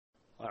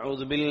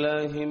أعوذ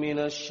بالله من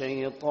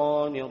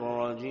الشيطان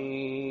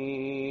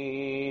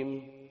الرجيم.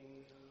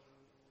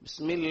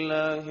 بسم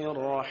الله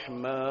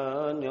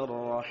الرحمن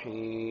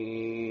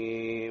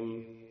الرحيم.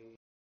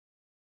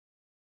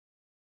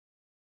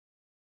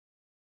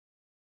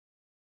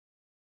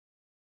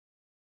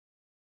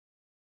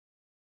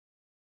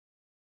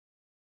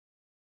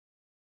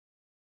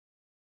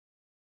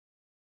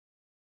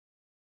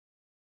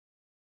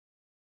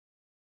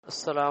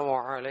 السلام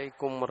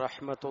عليكم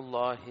ورحمة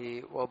الله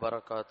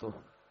وبركاته.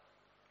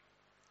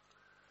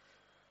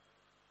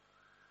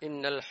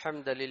 إن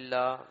الحمد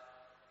لله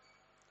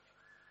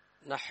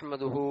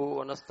نحمده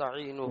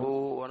ونستعينه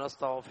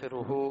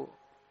ونستغفره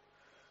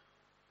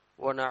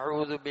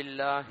ونعوذ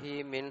بالله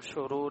من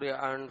شرور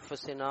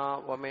أنفسنا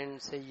ومن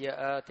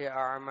سيئات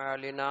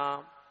أعمالنا.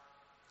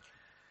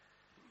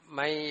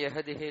 من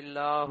يهده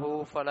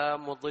الله فلا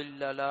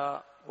مضل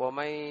له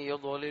ومن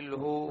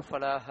يضلله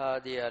فلا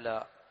هادي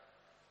له.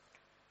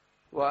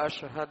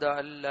 وأشهد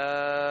أن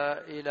لا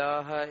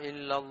إله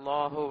إلا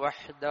الله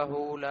وحده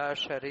لا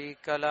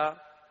شريك له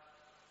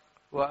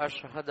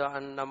وأشهد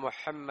أن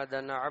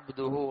محمدا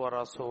عبده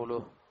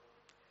ورسوله.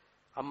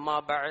 أما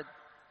بعد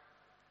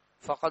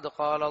فقد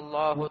قال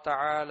الله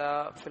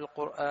تعالى في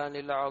القرآن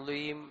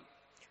العظيم: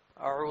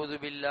 أعوذ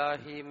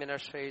بالله من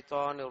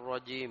الشيطان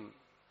الرجيم.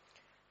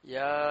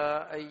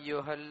 يا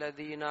أيها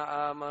الذين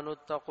آمنوا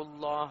اتقوا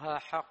الله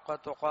حق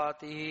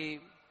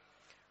تقاته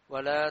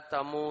ولا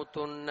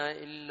تموتن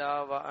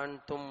إلا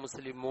وأنتم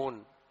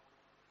مسلمون.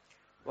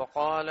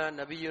 وقال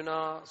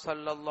نبينا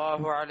صلى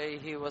الله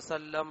عليه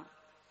وسلم: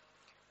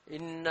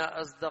 إن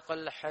أصدق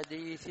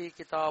الحديث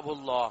كتاب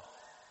الله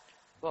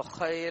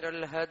وخير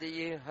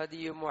الهدي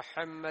هدي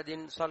محمد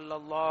صلى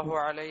الله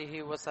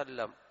عليه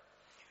وسلم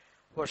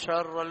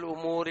وشر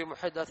الأمور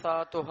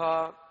محدثاتها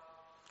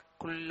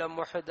كل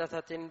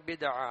محدثة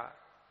بدعة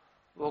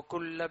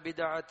وكل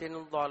بدعة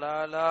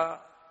ضلالة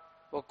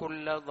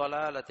وكل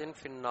ضلالة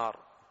في النار.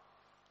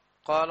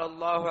 قال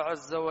الله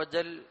عز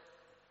وجل: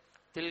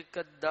 تلك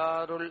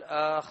الدار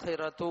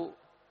الآخرة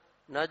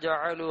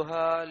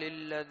نجعلها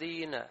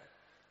للذين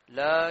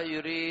لا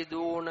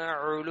يريدون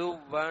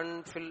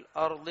علوا في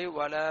الأرض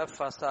ولا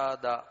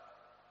فسادا.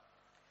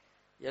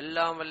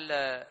 எல்லாம் வல்ல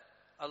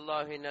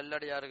அல்லாஹ்வின்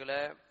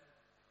நல்லடியார்களே,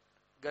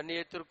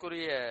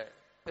 கண்ணியத்திற்குரிய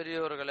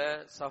பெரியோர்களே,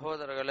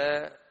 சகோதரர்களே,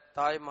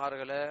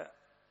 தாய்மார்களே,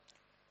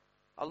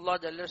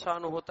 அல்லாஹ்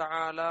ஜல்லஷானுஹு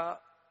தஆலா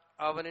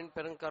அவனின்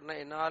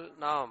பெருங்கருணையினால்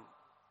நாம்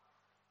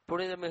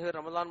புனிதமிகு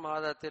ரமலான்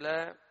மாதத்தில்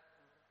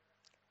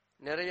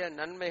நிறைய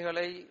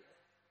நன்மைகளை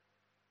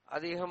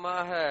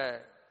அதிகமாக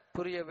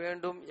புரிய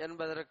வேண்டும்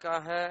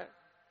என்பதற்காக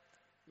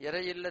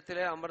இறை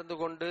இல்லத்திலே அமர்ந்து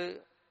கொண்டு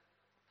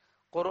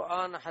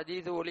குர்ஆன்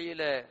ஹதீஸ்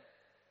ஒளியில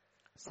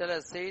சில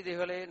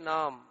செய்திகளை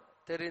நாம்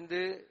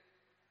தெரிந்து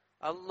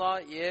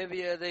அல்லாஹ்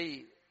ஏவியதை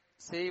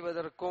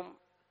செய்வதற்கும்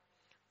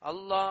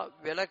அல்லாஹ்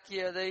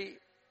விலக்கியதை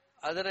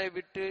அதனை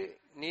விட்டு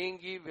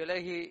நீங்கி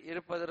விலகி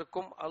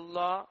இருப்பதற்கும்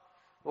அல்லாஹ்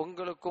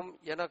உங்களுக்கும்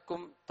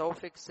எனக்கும்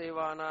தௌஃபீக்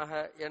செய்வானாக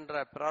என்ற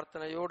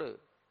பிரார்த்தனையோடு,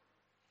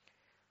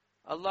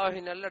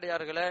 அல்லாஹ்வின்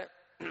நல்லடியார்களே,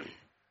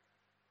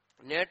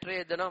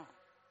 நேற்றைய தினம்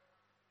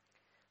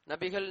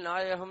நபிகள்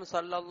நாயகம்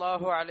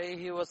ஸல்லல்லாஹு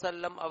அலைஹி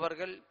வஸல்லம்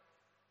அவர்கள்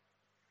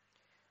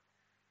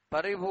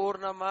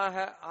பரிபூர்ணமாக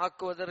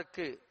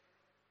ஆக்குவதற்கு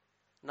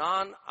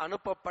நான்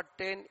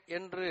அனுப்பப்பட்டேன்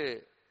என்று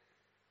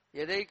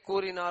எதை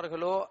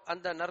கூறினார்களோ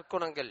அந்த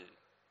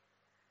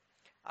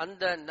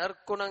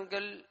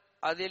நற்குணங்கள்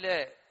அதிலே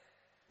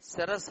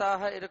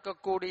சிரசாக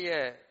இருக்கக்கூடிய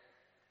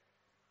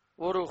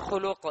ஒரு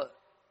ஹுலுக்,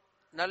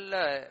 நல்ல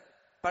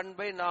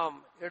பண்பை நாம்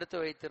எடுத்து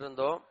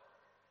வைத்திருந்தோம்.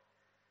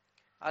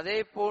 அதே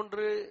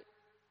போன்று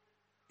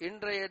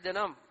இன்றைய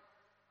தினம்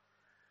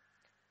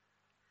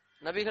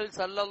நபிகள்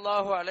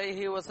ஸல்லல்லாஹு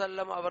அலைஹி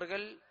வஸல்லம்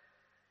அவர்கள்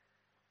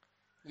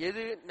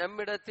எது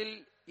நம்மிடத்தில்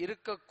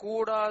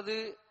இருக்கக்கூடாது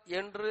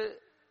என்று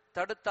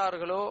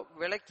தடுத்தார்களோ,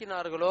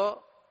 விளக்கினார்களோ,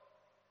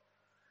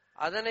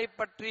 அதனை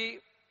பற்றி,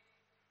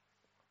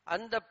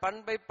 அந்த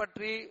பண்பை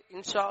பற்றி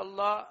இன்ஷா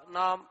அல்லாஹ்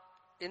நாம்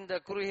இந்த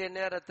குறுகிய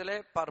நேரத்திலே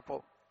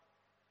பார்ப்போம்.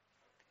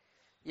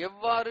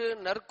 எவ்வாறு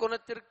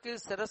நற்குணத்திற்கு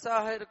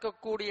சிரசாக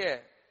இருக்கக்கூடிய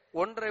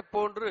ஒன்றை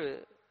போன்று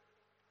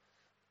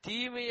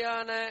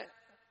தீமையான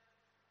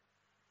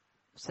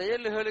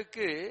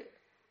செயல்களுக்கு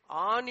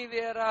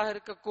ஆணிவேராக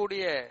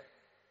இருக்கக்கூடிய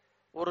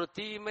ஒரு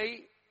தீமை,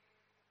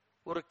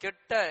 ஒரு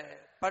கெட்ட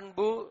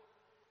பண்பு,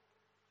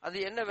 அது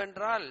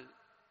என்னவென்றால்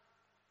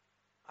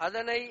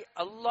அதனை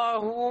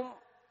அல்லாஹுவும்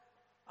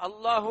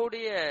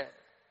அல்லாஹுடைய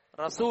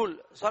ரசூல்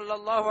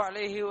ஸல்லல்லாஹு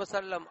அலைஹி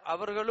வஸல்லம்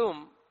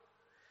அவர்களும்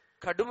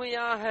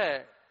கடுமையாக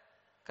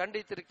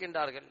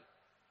கண்டித்திருக்கின்றார்கள்.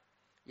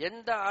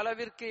 எந்த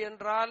அளவிற்கு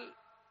என்றால்,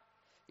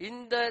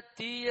 இந்த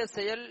தீய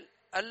செயல்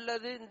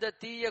அல்லது இந்த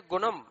தீய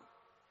குணம்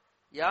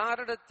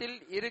யாரிடத்தில்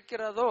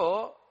இருக்கிறதோ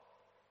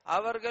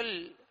அவர்கள்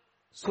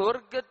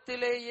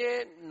சொர்க்கத்திலேயே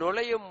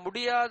நுழைய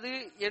முடியாது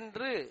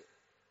என்று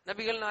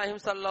நபிகள்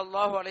நாயகம்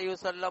ஸல்லல்லாஹு அலைஹி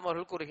வஸல்லம்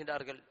அவர்கள்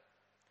கூறுகிறார்கள்.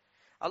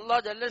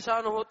 அல்லாஹ்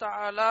ஜல்லஷானுஹு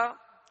தஆலா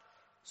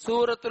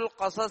சூரத்துல்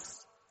கஸஸ்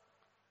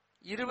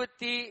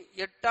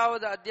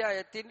 28வது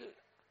அத்தியாயத்தில்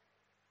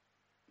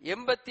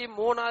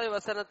 83வது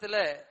வசனத்துல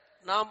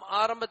நாம்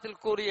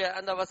ஆரம்பத்தில் கூறிய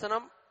அந்த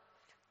வசனம்,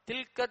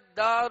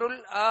 தில்கத்தாருல்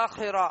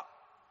ஆஹிரா,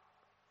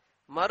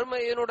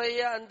 மறுமையினுடைய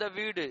அந்த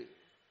வீடு,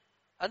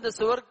 அந்த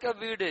சுவர்க்க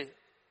வீடு,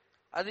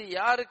 அது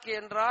யாருக்கு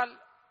என்றால்,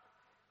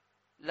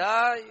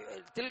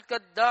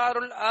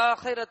 தில்கத்தாருல்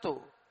ஆஹிரத்து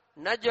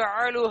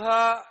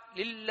நஜஅலுஹா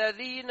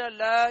லில்லதீன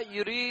லா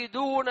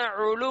யுரீதூன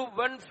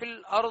உலுவன்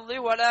ஃபில் அர்தி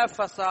வலா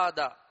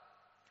ஃபஸாதா.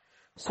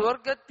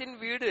 சுவர்க்கத்தின்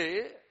வீடு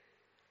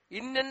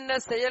இன்னென்ன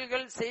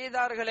செயல்கள்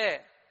செய்தார்களே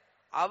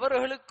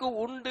அவர்களுக்கு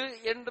உண்டு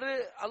என்று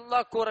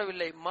அல்லாஹ்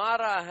கூறவில்லை.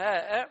 மாறாக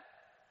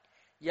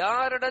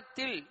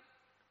யாரிடத்தில்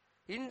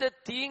இந்த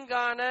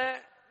தீங்கான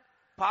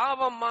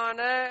பாவமான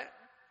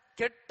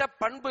கெட்ட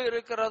பண்பு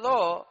இருக்கிறதோ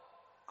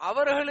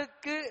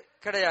அவர்களுக்கு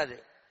கிடையாது.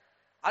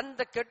 அந்த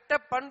கெட்ட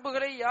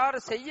பண்புகளை யார்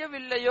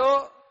செய்யவில்லையோ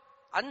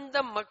அந்த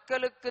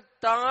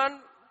மக்களுக்குத்தான்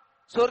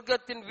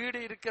சொர்க்கத்தின் வீடு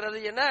இருக்கிறது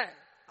என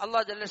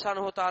அல்லாஹ்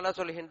ஜல்லஷானஹு தஆலா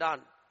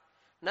சொல்கின்றான்.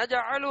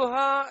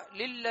 நஜஅலுஹா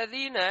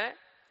லில்லதீன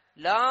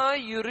லா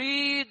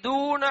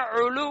யுரீதூன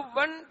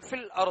உலுவன்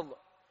ஃபில் அர்த்.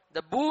 இந்த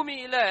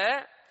பூமியில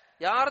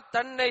யார்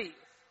தன்னை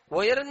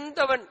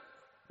உயர்ந்தவன்,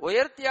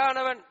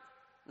 உயர்த்தியானவன்,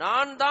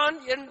 நான் தான்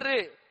என்று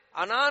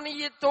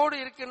அனானியத்தோடு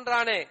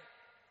இருக்கின்றானே,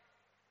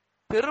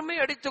 பெருமை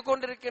அடித்துக்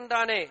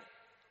கொண்டிருக்கின்றானே,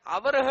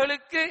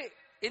 அவர்களுக்கு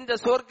இந்த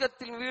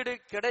சொர்க்கத்தின் வீடு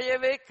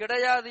கிடையவே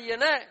கிடையாது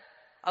என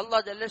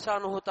அல்லாஹ்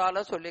ஜல்லஷானஹு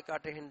தஆலா சொல்லி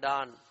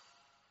காட்டுகின்றான்.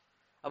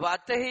 அப்ப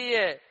அத்தகைய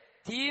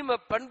தீம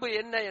பண்பு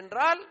என்ன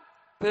என்றால்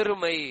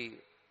பெருமை.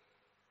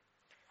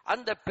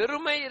 அந்த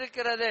பெருமை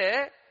இருக்கிறதே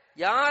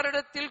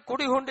யாரிடத்தில்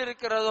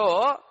குடிகொண்டிருக்கிறதோ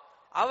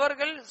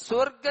அவர்கள்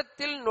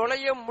சொர்க்கத்தில்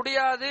நுழைய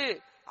முடியாது,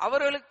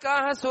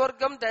 அவர்களுக்காக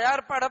சொர்க்கம்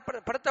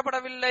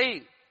தயார்படுத்தப்படவில்லை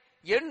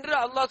என்று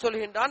அல்லாஹ்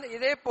சொல்கின்றான்.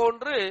 இதே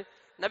போன்று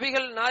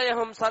நபிகள்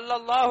நாயகம்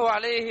ஸல்லல்லாஹு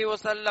அலைஹி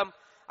வஸல்லம்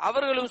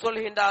அவர்களும்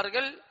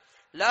சொல்கின்றார்கள்,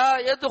 லா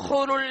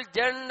யத்ஹுலுல்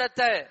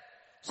ஜன்னத,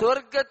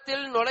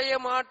 சொர்க்கத்தில் நுழைய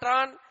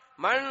மாட்டான்,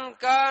 மன்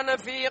கான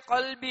ஃபீ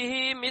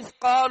கல்பிஹி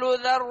மிஸ்காலு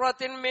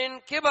தர்ரத்தின் மின்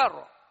கிபர்,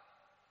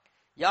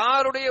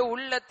 யாருடைய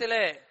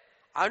உள்ளத்திலே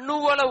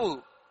அணுவளவு,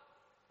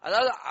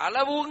 அதாவது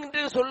அளவு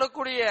என்று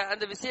சொல்லக்கூடிய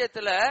அந்த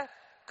விஷயத்துல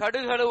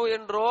கடுகளவு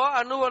என்றோ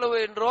அணுவளவு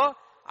என்றோ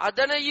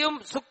அதனையும்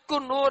சுக்கு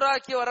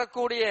நூறாக்கி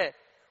வரக்கூடிய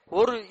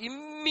ஒரு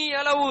இம்மி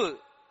அளவு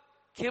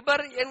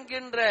கிபர்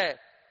என்கின்ற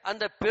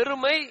அந்த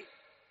பெருமை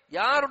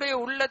யாருடைய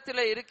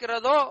உள்ளத்திலே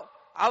இருக்கிறதோ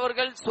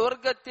அவர்கள்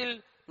சொர்க்கத்தில்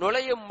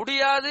நுழைய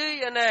முடியாது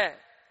என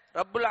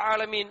ரப்புல்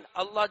ஆலமீன்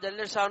அல்லாஹ்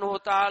ஜல்லஷானுஹு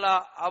தஆலா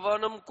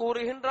அவனும்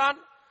கூறுகின்றான்.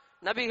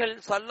 நபிகள்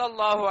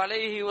ஸல்லல்லாஹு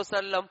அலைஹி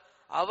வஸல்லம்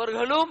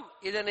அவர்களும்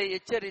இதனை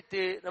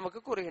எச்சரித்து நமக்கு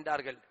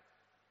கூறுகின்றார்கள்.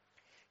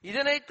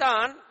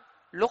 இதனைத்தான்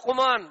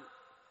லுக்மான்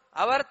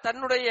அவர்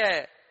தன்னுடைய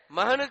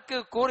மகனுக்கு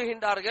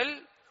கூறுகின்றார்கள்,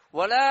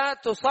 வலா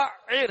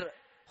துஸஇர்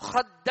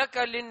ஹத்தக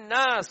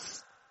லின்னாஸ்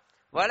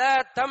வலா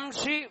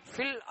தம்ஷி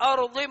ஃபில்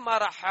அர்தி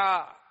மரஹா.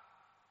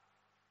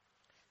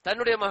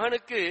 தன்னுடைய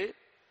மகனுக்கு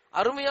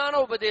அருமையான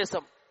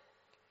உபதேசம்.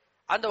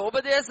 அந்த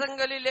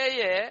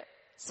உபதேசங்களிலேயே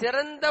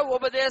சிறந்த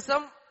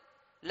உபதேசம்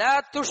லா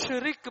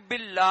துஷ்ரிக்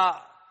பில்லாஹ்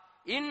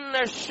இன்ன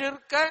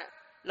ஷிர்க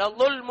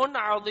லظுல்முன்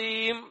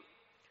அதீம்.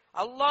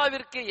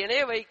 அல்லாஹ்விற்கு இணை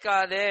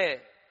வைக்காதே,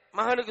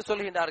 மகனுக்கு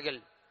சொல்கின்றார்கள்.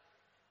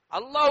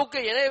 அல்லாஹ்வுக்கு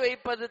இணை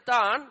வைப்பது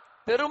தான்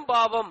பெரும்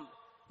பாவம்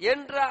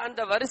என்ற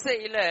அந்த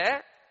வரிசையில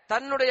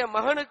தன்னுடைய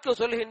மகனுக்கு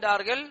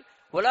சொல்கின்றார்கள்,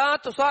 வலா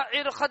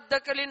துஸஇர்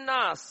ஹத்தக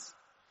லின்னாஸ்,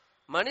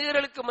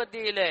 மனிதர்களுக்கு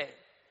மத்தியிலே,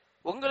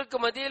 உங்களுக்கு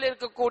மத்தியில்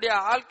இருக்கக்கூடிய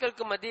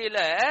ஆட்களுக்கு மத்தியில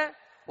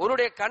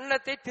உன்னுடைய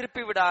கன்னத்தை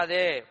திருப்பி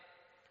விடாதே.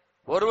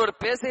 ஒருவர்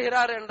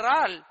பேசுகிறார்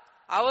என்றால்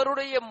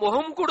அவருடைய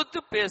முகம் கொடுத்து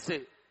பேசு,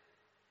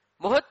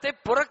 முகத்தை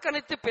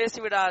புறக்கணித்து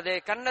பேசிவிடாதே,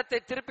 கன்னத்தை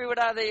திருப்பி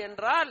விடாதே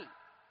என்றால்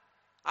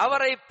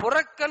அவரை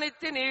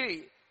புறக்கணித்து நீ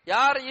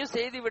யாரையும்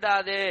செய்து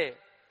விடாதே.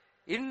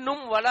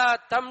 இன்னும் வலா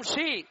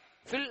தம்ஷி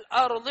ஃபில்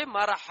அர்தி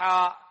மரஹா,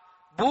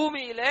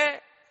 பூமியிலே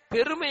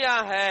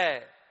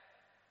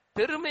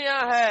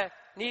பெருமையாக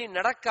நீ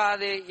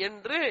நடக்காதே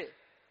என்று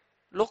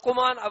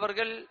லுக்மான்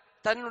அவர்கள்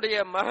தன்னுடைய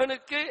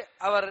மகனுக்கு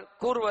அவர்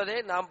கூறுவதை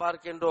நாம்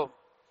பார்க்கின்றோம்.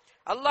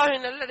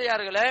 அல்லாஹ்வின்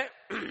நல்லடியார்களே,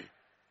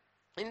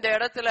 இந்த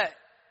இடத்துல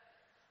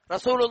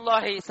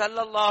ரசூலுல்லாஹி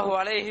ஸல்லல்லாஹு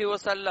அலைஹி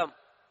வஸல்லம்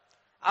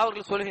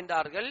அவர்கள்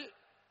சொல்கின்றார்கள்,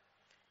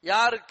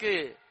 யாருக்கு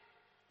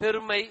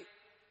பெருமை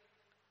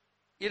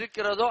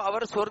இருக்கிறதோ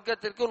அவர்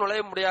சொர்க்கத்திற்கு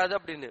நுழைய முடியாது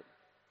அப்படின்னு.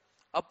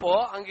 அப்போ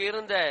அங்கு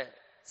இருந்த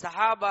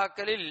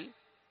சஹாபாக்களில்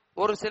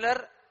ஒரு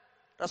சிலர்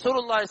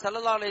ரசூலுல்லாஹி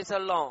ஸல்லல்லாஹு அலைஹி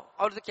வஸல்லம்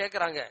அவர்கிட்ட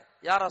கேட்கிறாங்க,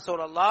 யா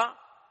ரசூலல்லாஹ்,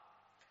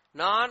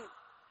 நான்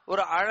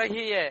ஒரு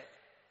அழகிய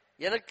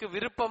எனக்கு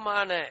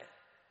விருப்பமான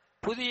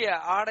புதிய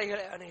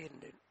ஆடைகளை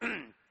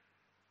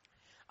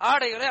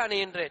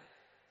அணிகின்றேன்,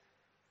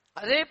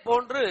 அதே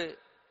போன்று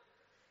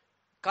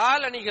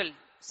காலணிகள்,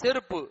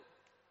 செருப்பு,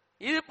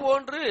 இது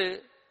போன்று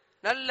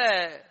நல்ல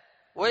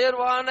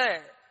உயர்வான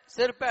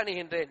செருப்பை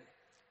அணிகின்றேன்.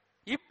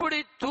 இப்படி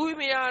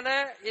தூய்மையான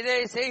இதை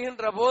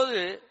செய்கின்ற போது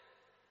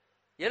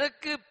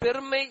எனக்கு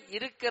பெருமை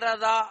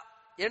இருக்கிறதா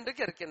என்று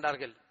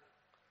கேட்கின்றார்கள்.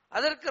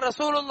 அதற்கு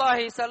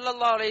ரசூலுல்லாஹி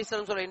ஸல்லல்லாஹு அலைஹி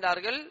வஸல்லம்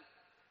சொல்கின்றார்கள்,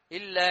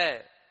 இல்ல,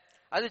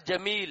 அது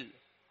ஜமீல்,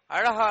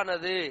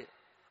 அழகானது,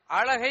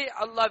 அழகை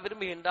அல்லாஹ்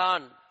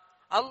விரும்புகின்றான்,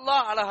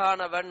 அல்லாஹ்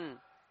அழகானவன்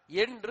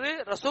என்று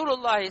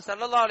ரசூலுல்லாஹி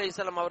ஸல்லல்லாஹு அலைஹி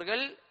வஸல்லம்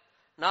அவர்கள்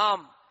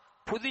நாம்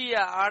புதிய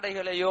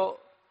ஆடைகளையோ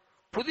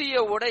புதிய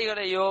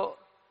உடைகளையோ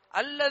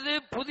அல்லது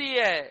புதிய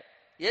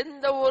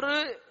எந்த ஒரு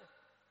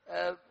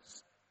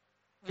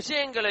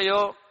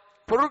விஷயங்களையோ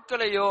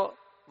பொருட்களையோ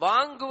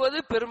வாங்குவது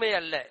பெருமை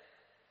அல்ல.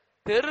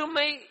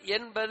 பெருமை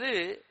என்பது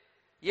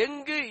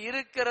எங்கு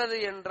இருக்கிறது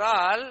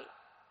என்றால்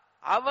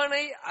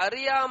அவனை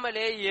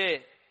அறியாமலேயே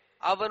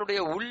அவனுடைய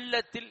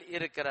உள்ளத்தில்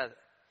இருக்கிறது.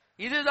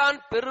 இதுதான்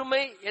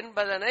பெருமை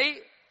என்பதனை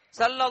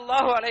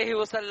ஸல்லல்லாஹு அலைஹி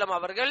வஸல்லம்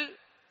அவர்கள்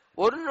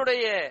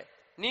உன்னுடைய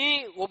நீ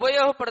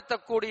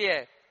உபயோகப்படுத்தக்கூடிய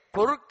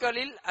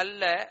பொருட்களில்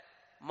அல்ல,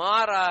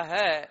 மாறாக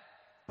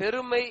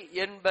பெருமை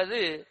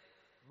என்பது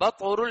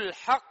பத்ருல்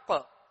ஹக்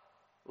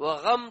வ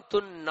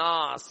கம்துன்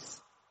நாஸ்,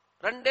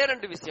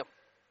 ரெண்டு விஷயம்.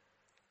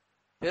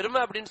 பெருமை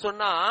அப்படின்னு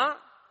சொன்னா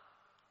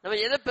நம்ம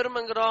எதை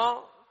பெருமைங்கிறோம்?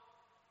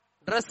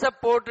 ட்ரெஸ்ஸ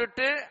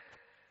போட்டுட்டு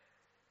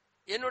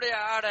என்னுடைய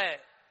ஆடை,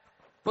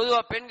 பொதுவா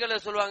பெண்களை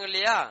சொல்லுவாங்க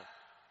இல்லையா,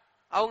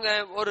 அவங்க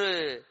ஒரு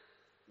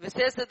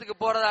விசேஷத்துக்கு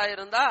போறதா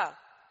இருந்தா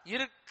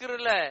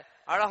இருக்கிற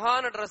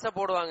அழகான ட்ரெஸ்ஸ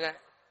போடுவாங்க.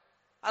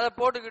 அதை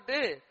போட்டுக்கிட்டு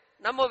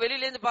நம்ம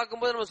வெளியில இருந்து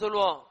பார்க்கும்போது நம்ம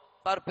சொல்லுவோம்,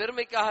 பார்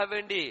பெருமைக்காக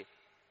வேண்டி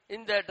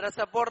இந்த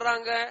ட்ரெஸ்ஸ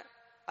போடுறாங்க,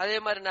 அதே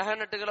மாதிரி நகை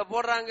நட்டுகளை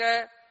போடுறாங்க,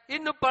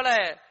 இன்னும் பல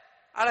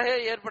அழகை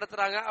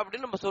ஏற்படுத்துறாங்க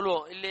அப்படின்னு நம்ம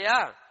சொல்லுவோம் இல்லையா?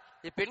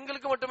 இது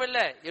பெண்களுக்கு மட்டுமில்ல,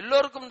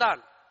 எல்லோருக்கும்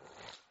தான்.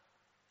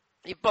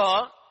 இப்போ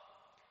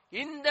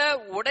இந்த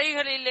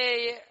உடைகளிலே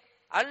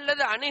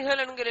அல்லது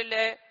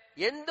அணிகலன்களிலே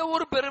எந்த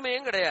ஒரு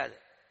பெருமையும் கிடையாது.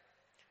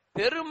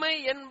 பெருமை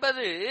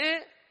என்பது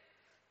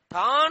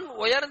தான்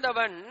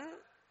உயர்ந்தவன்,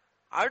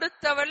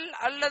 அடுத்தவள்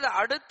அல்லது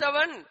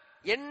அடுத்தவன்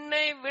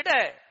என்னை விட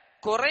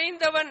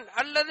குறைந்தவன்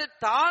அல்லது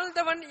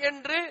தாழ்ந்தவன்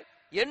என்று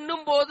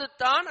எண்ணும் போது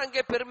தான்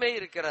அங்கே பெருமை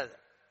இருக்கிறது.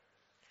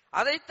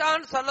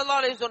 அதைத்தான்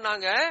ஸல்லல்லாஹு அலைஹி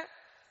சொன்னாங்க,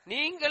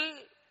 நீங்கள்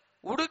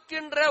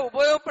உடுக்கின்ற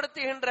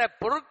உபயோகப்படுத்துகின்ற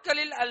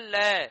பொருட்களில் அல்ல,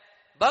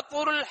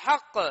 பத்ருல்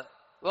ஹக்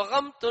வ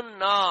கம்துன்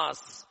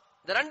நாஸ்,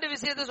 இந்த ரெண்டு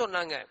விஷயத்தை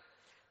சொன்னாங்க.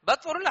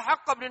 பத்ருல்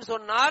ஹக் அப்படின்னு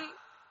சொன்னால்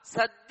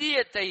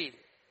சத்தியத்தை,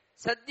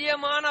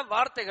 சத்தியமான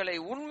வார்த்தைகளை,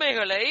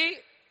 உண்மைகளை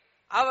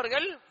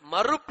அவர்கள்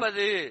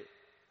மறுப்பது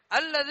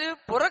அல்லது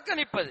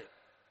புறக்கணிப்பது.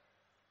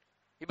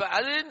 இப்ப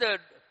அது இந்த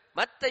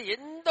மற்ற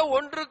எந்த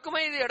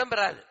ஒன்றுக்குமே இது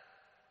இடம்பெறாது,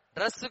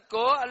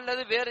 டிரஸுக்கோ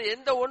அல்லது வேறு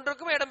எந்த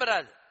ஒன்றுக்குமே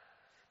இடம்பெறாது.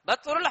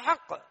 பத்ருல்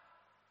ஹக்,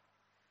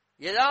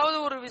 ஏதாவது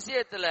ஒரு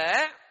விஷயத்துல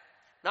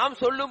நாம்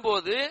சொல்லும்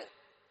போது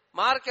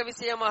மார்க்க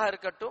விஷயமாக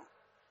இருக்கட்டும்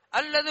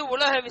அல்லது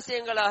உலக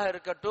விஷயங்களாக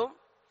இருக்கட்டும்,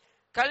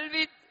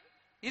 கல்வி,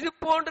 இது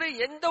போன்று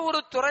எந்த ஒரு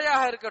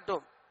துறையாக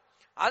இருக்கட்டும்,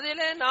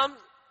 அதிலே நாம்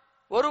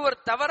ஒருவர்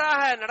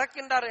தவறாக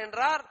நடக்கின்றார்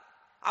என்றால்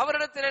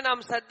அவரிடத்திலே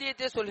நாம்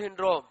சத்தியத்தை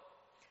சொல்கின்றோம்.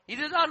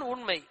 இதுதான்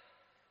உண்மை,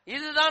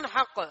 இதுதான்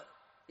ஹக்,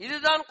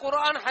 இதுதான்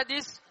குர்ஆன்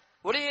ஹதீஸ்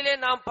ஒளியிலே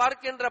நாம்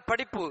பார்க்கின்ற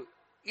படிப்பு,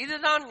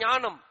 இதுதான்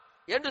ஞானம்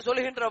என்று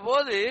சொல்கின்ற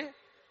போது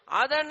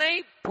அதனை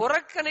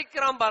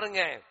புறக்கணிக்கிறான்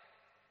பாருங்க,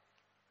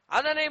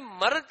 அதனை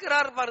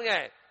மறுக்கிறார் பாருங்க.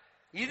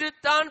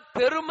 இதுதான்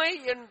பெருமை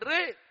என்று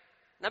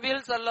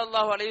நபிகள்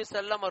ஸல்லல்லாஹு அலைஹி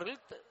வஸல்லம் அவர்கள்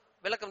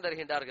விளக்கம்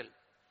தருகின்றார்கள்.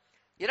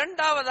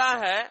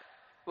 இரண்டாவதாக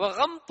வ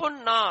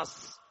கம்துன் நாஸ்,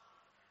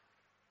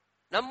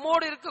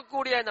 நம்மோடு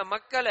இருக்கக்கூடிய அந்த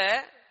மக்களை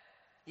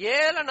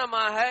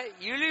ஏளனமாக,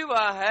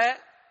 இழிவாக,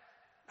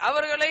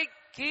 அவர்களை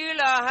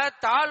கீழாக,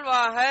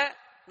 தாழ்வாக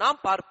நாம்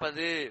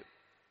பார்ப்பது.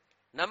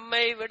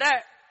 நம்மை விட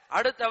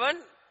அடுத்தவன்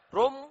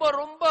ரொம்ப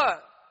ரொம்ப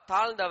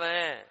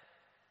தாழ்ந்தவன்.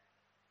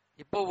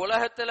 இப்போ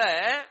உலகத்துல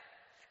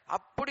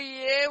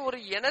அப்படியே ஒரு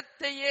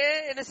இனத்தையே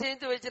என்ன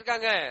செய்து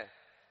வச்சிருக்காங்க,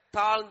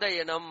 தாழ்ந்த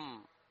இனம்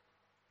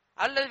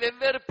அல்லது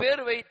வெவ்வேறு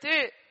பேர் வைத்து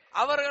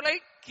அவர்களை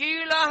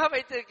கீழாக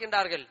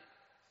வைத்திருக்கின்றார்கள்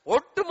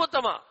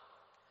ஒட்டுமொத்தமா.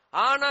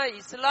 ஆனா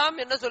இஸ்லாம்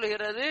என்ன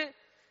சொல்கிறது,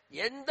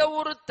 எந்த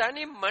ஒரு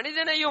தனி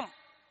மனிதனையும்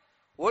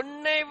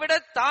உன்னை விட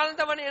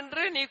தாழ்ந்தவன்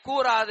என்று நீ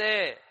கூறாதே,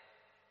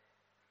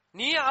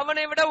 நீ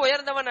அவனை விட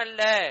உயர்ந்தவன்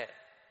அல்ல.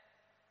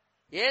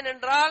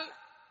 ஏனென்றால்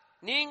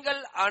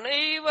நீங்கள்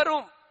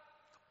அனைவரும்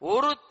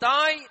ஒரு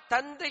தாய்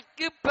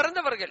தந்தைக்கு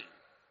பிறந்தவர்கள்.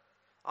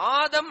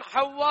 ஆதம்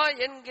ஹவ்வா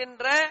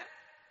என்கின்ற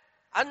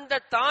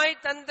அந்த தாய்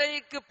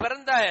தந்தைக்கு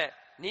பிறந்த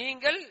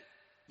நீங்கள்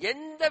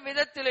எந்த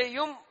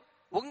விதத்திலேயும்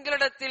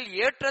உங்களிடத்தில்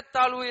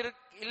ஏற்றத்தாழ்வு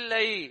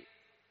இல்லை,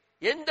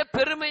 எந்த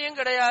பெருமையும்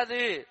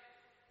கிடையாது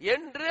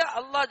என்று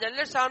அல்லாஹ்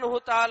ஜல்லஷானுஹு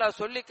தஆலா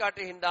சொல்லி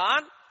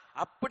காட்டுகின்றான்.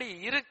 அப்படி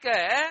இருக்க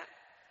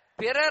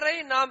பிறரை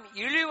நாம்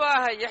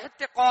இழிவாக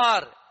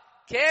இஹ்திகார்,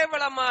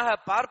 கேவலமாக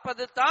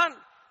பார்ப்பது தான்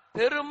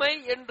பெருமை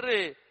என்று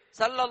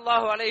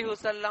ஸல்லல்லாஹு அலைஹி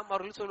வஸல்லம்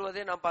அவர்கள்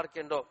சொல்வதை நாம்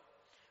பார்க்கின்றோம்.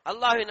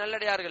 அல்லாஹ்வின்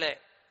நல்லடியார்களே,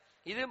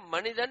 இது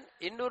மனிதன்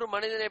இன்னொரு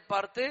மனிதனை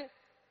பார்த்து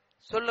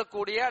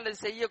சொல்லக்கூடிய அல்லது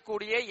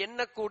செய்யக்கூடிய,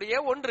 எண்ணக்கூடிய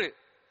ஒன்று.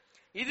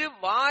 இது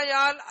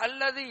வாயால்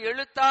அல்லது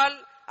எழுத்தால்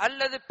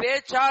அல்லது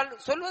பேச்சால்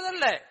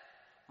சொல்வதல்ல,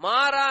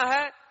 மாறாக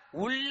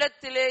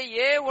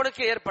உள்ளத்திலேயே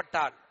உனக்கு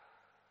ஏற்பட்டால்,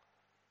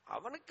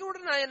 அவனுக்கு விட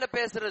நான் என்ன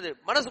பேசுறது,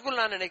 மனசுக்குள்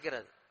நான்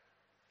நினைக்கிறது,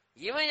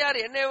 இவன்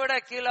யார், என்னை விட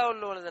கீழே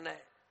உள்ளவன் தானே,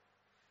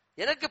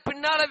 எனக்கு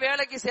பின்னால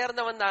வேலைக்கு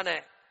சேர்ந்தவன் தானே,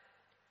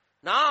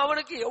 நான்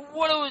அவனுக்கு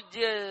எவ்வளவு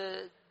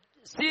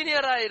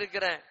சீனியரா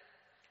இருக்கிறேன்,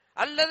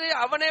 அல்லது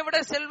அவனை விட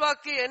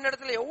செல்வாக்கு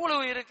என்னிடத்துல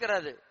எவ்வளவு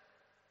இருக்கிறது.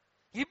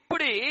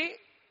 இப்படி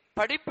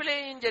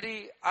படிப்பிலேயும் சரி,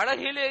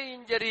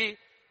 அழகிலேயும் சரி,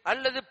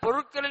 அல்லது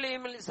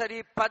பொருட்களிலேயும் சரி,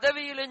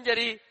 பதவியிலும்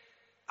சரி,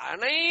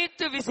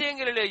 அனைத்து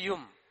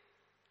விஷயங்களிலேயும்,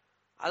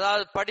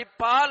 அதாவது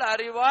படிப்பால்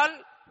அறிவால்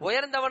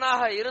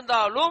உயர்ந்தவனாக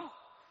இருந்தாலும்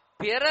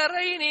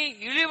பிறரை நீ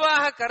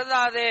இழிவாக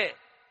கருதாதே.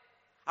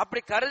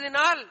 அப்படி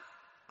கருதினால்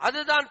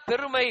அதுதான்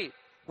பெருமை.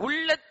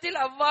 உள்ளத்தில்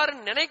அவ்வாறு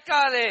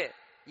நினைக்காதே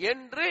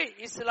என்று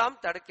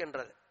இஸ்லாம்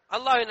தடுக்கின்றது.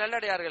 அல்லாஹ்வின்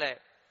நல்லடியார்களே,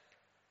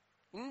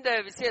 இந்த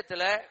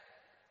விஷயத்துல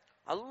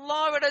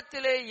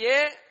அல்லாஹ்விடத்திலேயே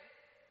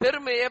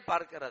பெருமையை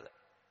பார்க்கிறது.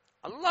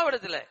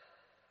 அல்லாஹ்விடத்துல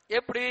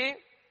எப்படி?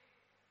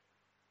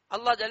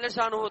 அல்லாஹ்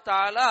ஜல்லஷானுஹு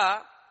தஆலா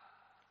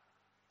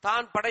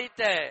தான்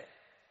படைத்த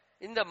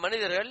இந்த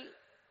மனிதர்கள்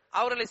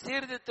அவர்களை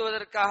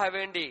சீர்திருத்துவதற்காக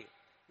வேண்டி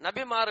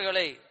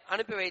நபிமார்களை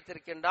அனுப்பி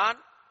வைத்திருக்கின்றான்.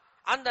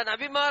 அந்த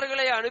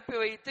நபிமார்களை அனுப்பி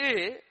வைத்து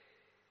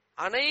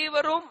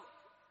அனைவரும்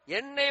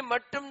என்னை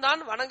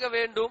மட்டும்தான் வணங்க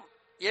வேண்டும்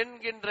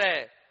என்கின்ற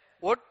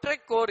ஒற்றை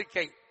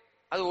கோரிக்கை,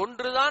 அது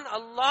ஒன்றுதான்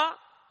அல்லாஹ்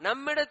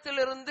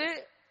நம்மிடத்திலிருந்து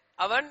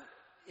அவன்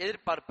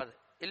எதிர்பார்ப்பது.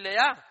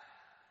 இல்லையா?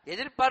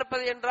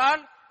 எதிர்பார்ப்பது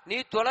என்றால் நீ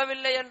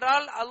தொழவில்லை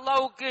என்றால்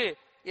அல்லாஹ்வுக்கு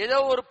ஏதோ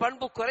ஒரு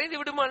பண்பு குறைந்து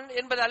விடுமா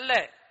என்பது அல்ல.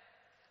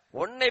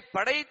 உன்னை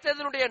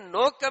படைத்ததனுடைய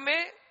நோக்கமே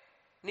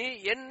நீ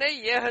என்னை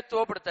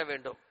ஏகத்துவப்படுத்த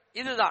வேண்டும்,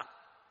 இதுதான்.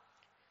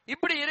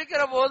 இப்படி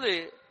இருக்கிற போது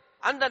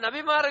அந்த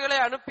நபிமார்களை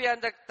அனுப்பிய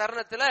அந்த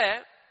தருணத்தில்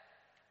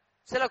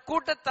சில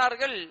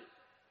கூட்டத்தார்கள்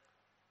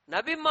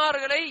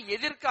நபிமார்களை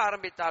எதிர்க்க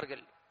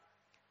ஆரம்பித்தார்கள்.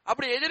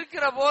 அப்படி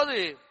எதிர்க்கிற போது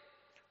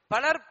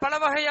பல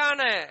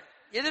வகையான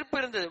எதிர்ப்பு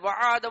இருந்தது.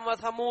 வஆதம்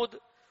வஸமூத்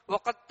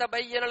வகத்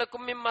தபய்யன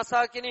லக்கும் மின்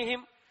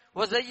மசாகினிஹிம்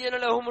வஸய்யன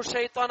லஹும்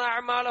ஷைத்தானு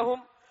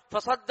அஅமாலஹும்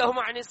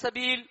ஃபஸத்தஹும் அனிஸ்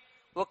ஸபீல்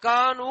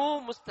வகானூ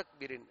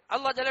முஸ்தக்பிரின்.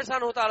 அல்லாஹ்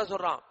ஜல்லஷானுஹு தஆலா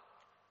சொல்றான்,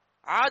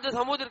 ஆது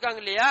சமூத்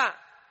இருக்காங்க இல்லையா,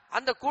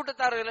 அந்த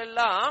கூட்டத்தார்கள்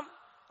எல்லாம்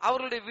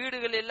அவர்களுடைய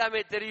வீடுகள்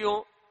எல்லாமே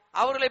தெரியும்,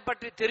 அவர்களை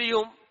பற்றி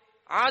தெரியும்.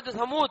 ஆது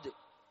சமூத்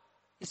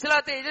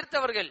இஸ்லாத்தை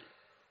எதிர்த்தவர்கள்,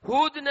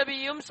 ஹூத்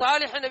நபியும்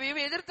சாலிஹ்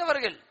நபியும்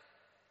எதிர்த்தவர்கள்.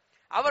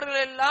 அவர்கள்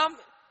எல்லாம்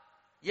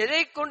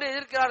எதை கொண்டு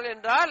எதிர்க்கிறார்கள்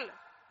என்றால்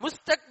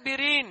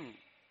முஸ்தக்பிரீன்,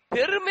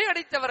 பெருமை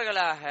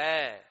அடித்தவர்களாக.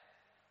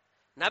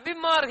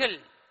 நபிமார்கள்,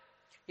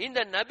 இந்த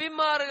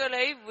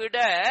நபிமார்களை விட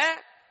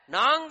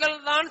நாங்கள்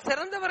தான்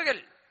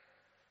சிறந்தவர்கள்.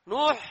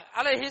 நூஹ்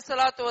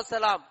அலைஹிஸ்ஸலாத்து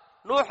வஸ்ஸலாம்,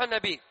 நூஹ்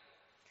நபி,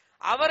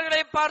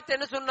 அவர்களை பார்த்து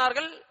என்ன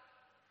சொன்னார்கள்?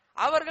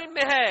 அவர்கள்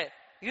மிக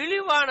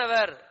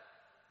இழிவானவர்,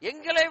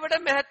 எங்களை விட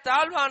மிக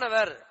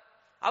தாழ்வானவர்.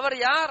 அவர்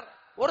யார்?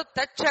 ஒரு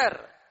தச்சர்,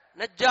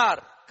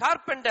 நஜ்ஜார்,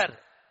 கார்பெண்டர்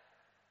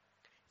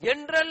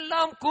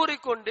என்றெல்லாம்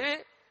கூறிக்கொண்டு,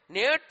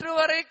 நேற்று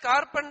வரை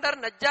கார்பெண்டர்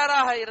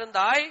நஜ்ஜாராக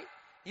இருந்தாய்,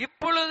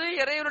 இப்பொழுது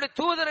இறைவனுடைய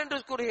தூதர் என்று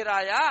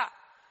கூறுகிறாயா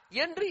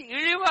என்று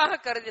இழிவாக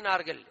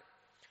கருதினார்கள்.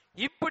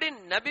 இப்படி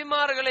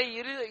நபிமார்களை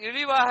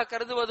இழிவாக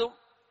கருதுவதும்,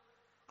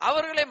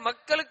 அவர்களை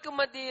மக்களுக்கு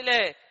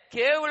மத்தியிலே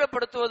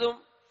கேவலப்படுத்துவதும்,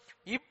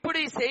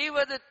 இப்படி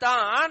செய்வது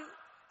தான்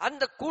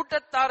அந்த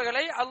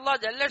கூட்டத்தார்களை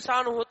அல்லாஹ்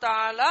ஜல்லஷானுஹு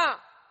தஆலா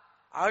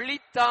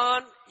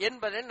அழித்தான்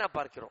என்பதை நான்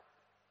பார்க்கிறோம்.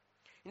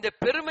 இந்த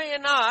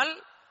பெருமையினால்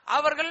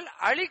அவர்கள்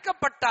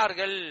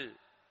அழிக்கப்பட்டார்கள்.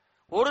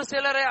 ஒரு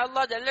சிலரை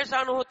அல்லாஹ்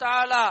ஜல்லஷானுஹு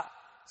தஆலா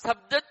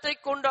சப்தத்தை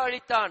கொண்டு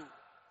அழித்தான்,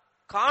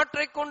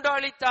 காற்றை கொண்டு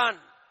அழித்தான்,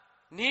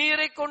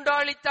 நீரை கொண்டு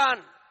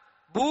அழித்தான்,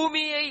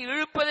 பூமியை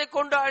இழுப்பதை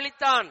கொண்டு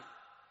அழித்தான்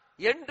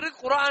என்று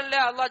குர்ஆன்ல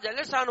அல்லாஹ்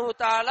ஜல்லஷானுஹு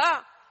தஆலா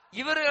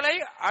இவர்களை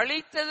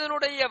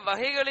அழித்ததனுடைய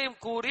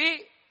வகைகளையும் கூறி,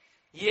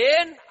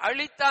 ஏன்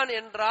அழித்தான்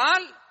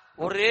என்றால்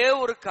ஒரே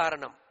ஒரு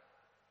காரணம்,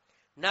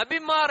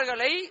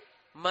 நபிமார்களை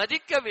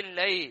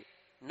மதிக்கவில்லை,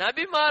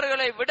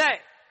 நபிமார்களை விட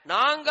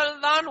நாங்கள்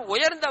தான்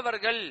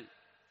உயர்ந்தவர்கள்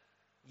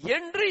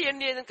என்று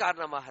எண்ணியதன்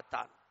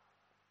காரணமாகத்தான்.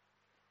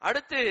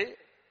 அடுத்து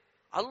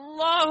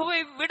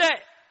அல்லாஹுவை விட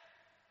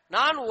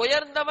நான்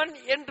உயர்ந்தவன்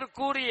என்று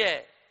கூறிய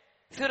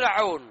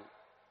ஃபிர்அவுன்,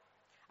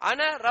 அன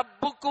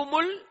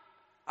ரப்புக்குமுல்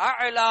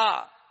அஅலா,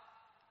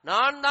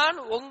 நான் தான்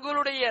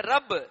உங்களுடைய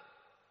ரப்.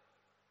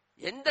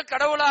 எந்த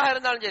கடவுளாக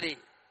இருந்தாலும் சரி,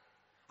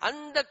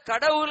 அந்த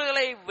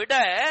கடவுள்களை விட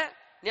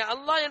நீ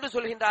அல்லாஹ் என்று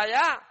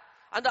சொல்கின்றாயா,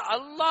 அந்த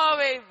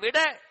அல்லாஹ்வை விட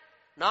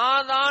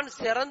நான் தான்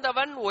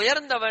சிறந்தவன்,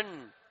 உயர்ந்தவன்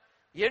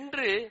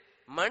என்று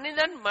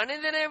மனிதன்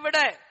மனிதனை விட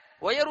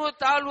உயர்வு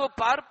தாழ்வு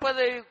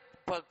பார்ப்பதை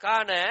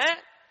காண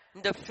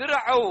இந்த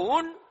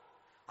ஃபிர்அவுன்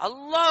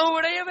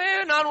அல்லாஹ்வுடையவே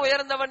நான்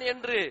உயர்ந்தவன்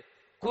என்று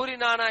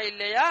கூறினானா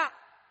இல்லையா?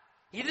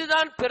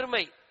 இதுதான்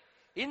பெருமை.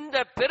 இந்த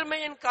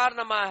பெருமையின்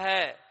காரணமாக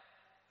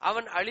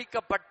அவன்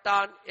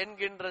அழிக்கப்பட்டான்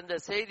என்கின்ற இந்த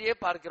செய்தியை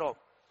பார்க்கிறோம்.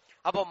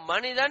 அப்போ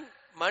மனிதன்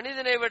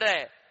மனிதனை விட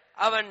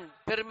அவன்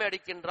பெருமை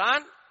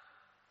அடிக்கின்றான்,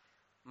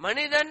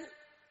 மனிதன்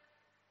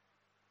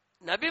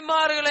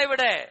நபிமார்களை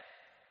விட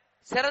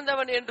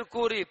சிறந்தவன் என்று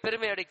கூறி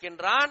பெருமை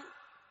அடிக்கின்றான்,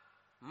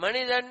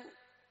 மனிதன்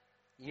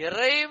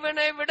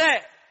இறைவனை விட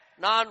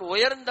நான்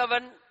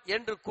உயர்ந்தவன்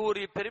என்று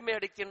கூறி பெருமை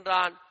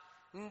அடிக்கின்றான்.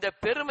 இந்த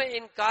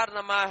பெருமையின்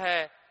காரணமாக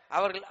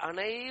அவர்கள்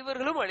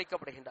அனைவர்களும்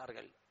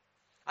அழிக்கப்படுகின்றார்கள்.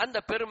 அந்த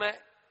பெருமை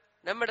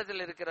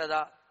நம்மிடத்தில்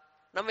இருக்கிறதா?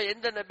 நம்ம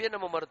எந்த நபியை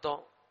நம்ம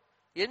மறுத்தோம்?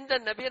 எந்த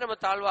நபியை நம்ம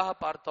தாழ்வாக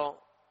பார்த்தோம்?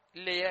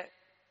 இல்லையே.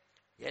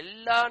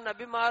 எல்லா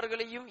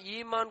நபிமார்களையும்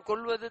ஈமான்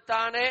கொள்வது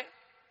தானே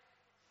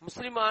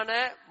முஸ்லிமான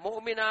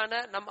முஃமினான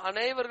நம்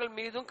அனைவர்கள்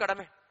மீதும்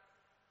கடமை.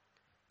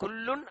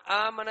 குல்லுன்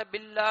ஆமன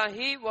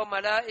பில்லாஹி வ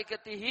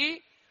மலாயிகத்திஹி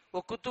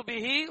வ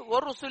குதுபிஹி வ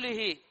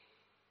ருசுலிஹி.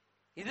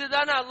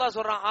 இதுதானே அல்லாஹ்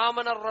சொல்றான்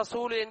ஆமனர்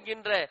ரசூல்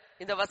என்கின்ற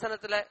இந்த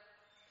வசனத்துல.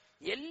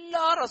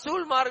 எல்லா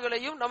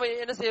ரசூல்மார்களையும் நம்ம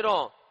என்ன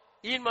செய்யறோம்?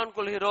 ஈமான்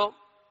கொள்கிறோம்.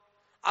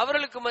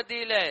 அவர்களுக்கு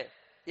மத்தியில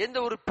எந்த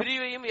ஒரு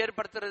பிரிவையும்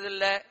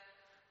ஏற்படுத்துறதில்ல.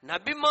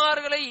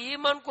 நபிமார்களை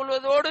ஈமான்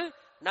கொள்வதோடு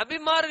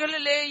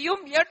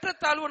நபிமார்களிலேயும்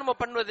ஏற்றத்தாழ்வு நம்ம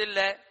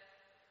பண்ணுவதில்லை.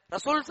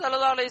 ரசூல்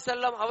ஸல்லல்லாஹு அலைஹி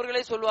வஸல்லம்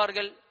அவர்களே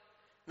சொல்வார்கள்,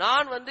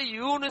 நான்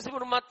யூனுஸ்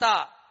இப்னு மத்தா,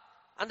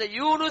 அந்த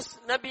யூனுஸ்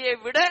நபியை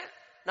விட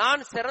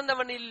நான்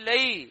சிறந்தவன்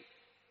இல்லை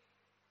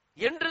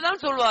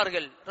என்றுதான்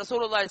சொல்வார்கள்.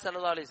 ரசூலுல்லாஹி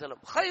ஸல்லல்லாஹு அலைஹி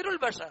வஸல்லம்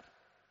கைருல் பஷர்,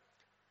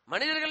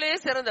 மனிதர்களே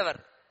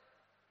சிறந்தவர்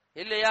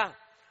இல்லையா?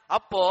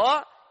 அப்போ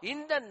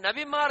இந்த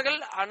நபிமார்கள்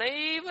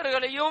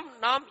அனைவர்களையும்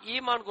நாம்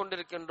ஈமான்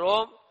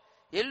கொண்டிருக்கின்றோம்.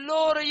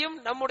 எல்லோரையும்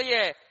நம்முடைய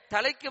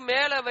தலைக்கு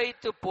மேல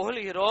வைத்து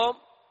புகழ்கிறோம்.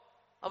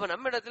 அப்ப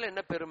நம்மிடத்தில்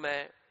என்ன பெருமை?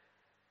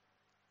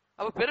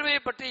 அப்ப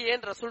பெருமையை பற்றி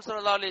ஏன் ரசூல்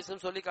ஸல்லல்லாஹு அலைஹி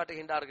வஸல்லம் சொல்லி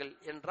காட்டுகின்றார்கள்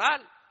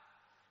என்றால்,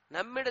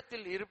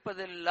 நம்மிடத்தில்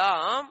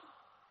இருப்பதெல்லாம்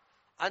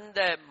அந்த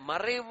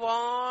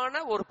மறைவான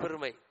ஒரு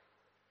பெருமை.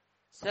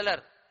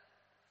 சிலர்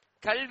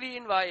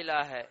கல்வியின்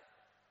வாயிலாக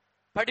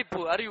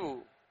படிப்பு, அறிவு,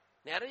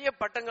 நிறைய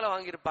பட்டங்களை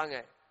வாங்கியிருப்பாங்க.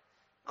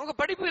 அவங்க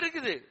படிப்பு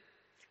இருக்குது.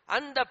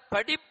 அந்த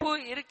படிப்பு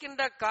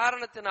இருக்கின்ற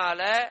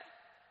காரணத்தினால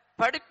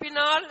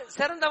படிப்பினால்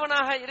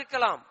சிறந்தவனாக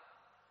இருக்கலாம்.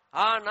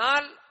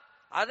 ஆனால்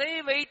அதை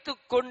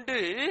வைத்துக் கொண்டு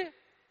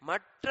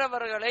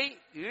மற்றவர்களை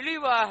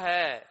இழிவாக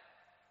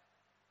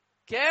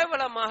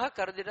கேவலமாக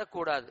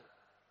கருதிடக்கூடாது.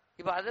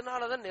 இப்ப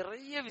அதனாலதான்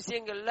நிறைய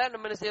விஷயங்கள்ல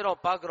நம்ம என்ன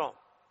செய்யறோம், பாக்குறோம்.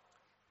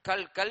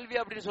 கல்வி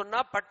அப்படின்னு சொன்னா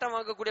பட்டம்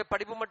வாங்கக்கூடிய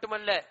படிப்பு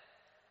மட்டுமல்ல,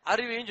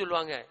 அறிவையும்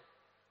சொல்லுவாங்க.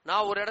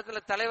 நான் ஒரு இடத்துல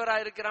தலைவரா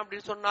இருக்கிறேன்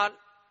அப்படின்னு சொன்னால்,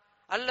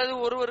 அல்லது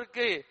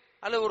ஒருவருக்கு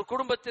அல்லது ஒரு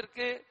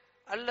குடும்பத்திற்கு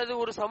அல்லது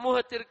ஒரு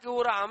சமூகத்திற்கு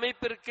ஒரு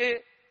அமைப்பிற்கு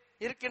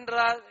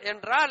இருக்கின்றார்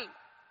என்றால்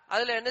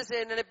அதுல என்ன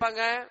செய்ய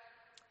நினைப்பாங்க,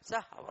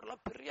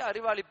 அவர்லாம் பெரிய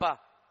அறிவாளிப்பா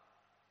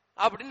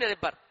அப்படின்னு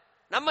நினைப்பார்.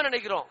 நம்ம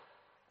நினைக்கிறோம்,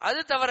 அது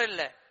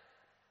தவறில்லை.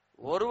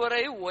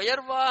 ஒருவரை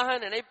உயர்வாக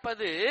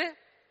நினைப்பது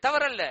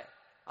தவறல்ல.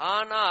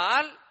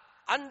 ஆனால்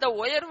அந்த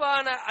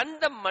உயர்வான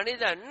அந்த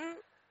மனிதன்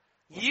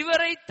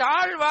இவரை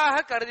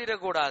தாழ்வாக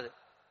கருதிடக்கூடாது.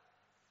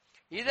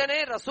 இதனை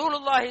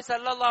ரசூலுல்லாஹி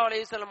ஸல்லல்லாஹு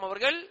அலைஹி வஸல்லம்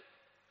அவர்கள்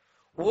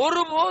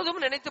ஒருபோதும்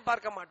நினைத்து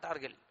பார்க்க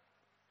மாட்டார்கள்.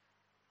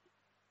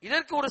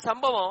 இதற்கு ஒரு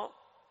சம்பவம்,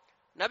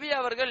 நபி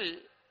அவர்கள்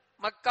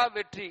மக்கா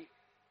வெற்றி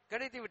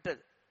கிடைத்து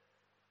விட்டது.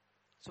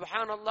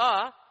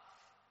 சுப்ஹானல்லாஹ்,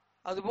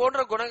 அது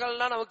போன்ற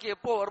குணங்கள்லாம் நமக்கு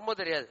எப்போ வருமோ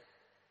தெரியாது.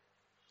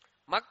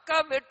 மக்கா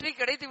வெற்றி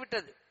கிடைத்து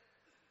விட்டது.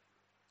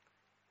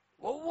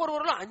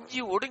 ஒவ்வொருவரும் அஞ்சி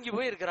ஒடுங்கி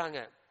போய் இருக்கிறாங்க.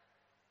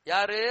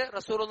 யாரு?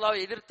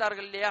 ரசூலுல்லாஹ்வை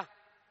எதிர்த்தார்கள் இல்லையா?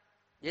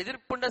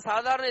 எதிர்ப்புண்ட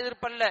சாதாரண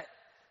எதிர்ப்பல்ல.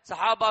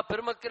 சஹாபா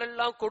பெருமக்கள்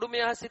எல்லாம்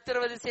கொடுமையாக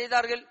சித்திரவதை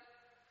செய்தார்கள்.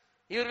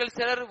 இவர்கள்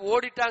சிலர்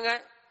ஓடிட்டாங்க.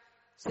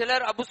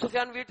 சிலர் அபு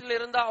சுஃபியான் வீட்டில்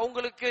இருந்தா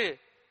அவங்களுக்கு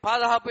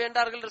பாதுகாப்பு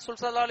என்றார்கள் ரசூல்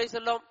ஸல்லல்லாஹு அலைஹி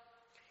வஸல்லம்.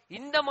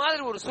 இந்த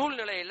மாதிரி ஒரு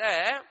சூழ்நிலையில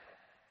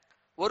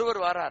ஒருவர்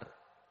வரார்,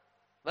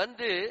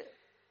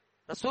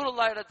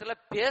 ரசூலுல்லாஹ் இடத்துல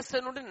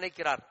பேசணும்னு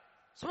நினைக்கிறார்.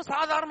 சும்மா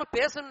சாதாரண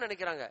பேசணும்னு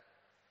நினைக்கிறாங்க.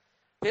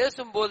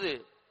 பேசும்போது,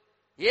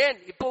 ஏன்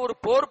இப்போ ஒரு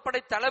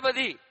போர்படை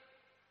தளபதி,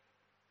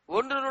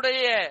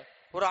 ஒன்றினுடைய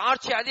ஒரு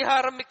ஆட்சி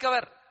அதிகாரம்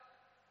மிக்கவர்,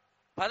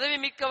 பதவி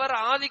மிக்கவர்,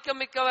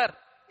 ஆதிக்கம் மிக்கவர்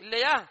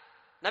இல்லையா?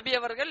 நபி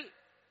அவர்கள்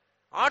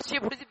ஆட்சியை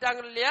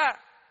பிடிச்சிட்டாங்க இல்லையா?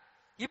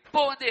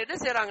 இப்போ என்ன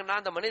செய்யறாங்கன்னா,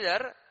 அந்த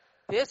மனிதர்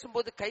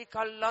பேசும்போது கை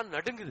கால்லாம்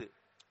நடுங்குது.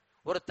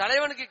 ஒரு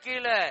தலைவனுக்கு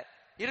கீழே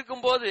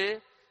இருக்கும்போது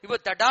இப்ப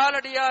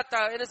தடாலடியா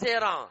என்ன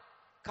செய்யறான்,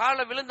 கால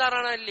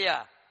விழுந்தாரானா இல்லையா?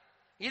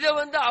 இத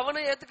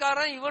அவனும்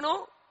ஏத்துக்காரன்,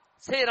 இவனும்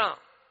செய்யறான்.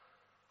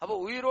 அப்ப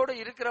உயிரோடு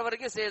இருக்கிற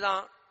வரைக்கும்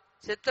செய்தான்.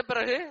 செத்த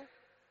பிறகு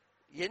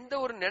எந்த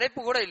ஒரு நினைப்பு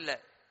கூட இல்லை.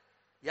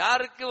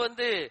 யாருக்கு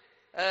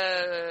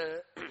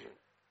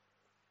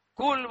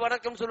கூல்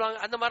வணக்கம் சொல்லுவாங்க,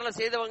 அந்த மாதிரிலாம்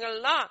செய்தவங்க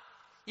எல்லாம்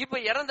இப்ப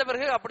இறந்த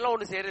பிறகு அப்படிலாம்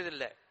ஒண்ணு செய்யறது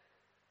இல்லை.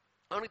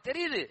 அவனுக்கு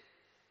தெரியுது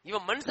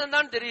இவன் மனுஷன்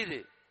தான் தெரியுது.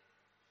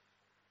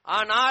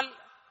 ஆனால்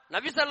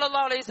நபி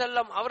ஸல்லல்லாஹு அலைஹி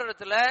வஸல்லம்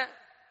அவரிடத்துல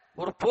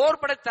ஒரு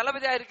போர்படை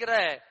தளபதியா இருக்கிற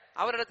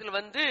அவரிடத்தில்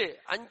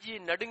அஞ்சி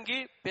நடுங்கி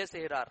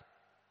பேசுகிறார்.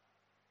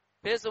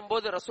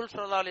 பேசும்போது ரசூல்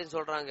ஸல்லல்லாஹு அலைஹி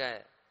சொல்றாங்க,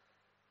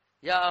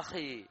 யா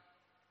அஹி,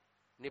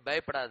 நீ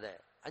பயப்படாத,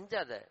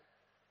 அஞ்சாத,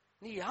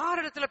 நீ யார்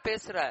இடத்துல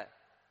பேசுற?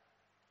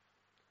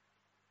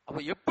 அப்ப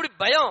எப்படி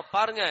பயம்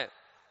பாருங்க.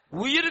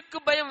 உயிருக்கு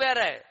பயம்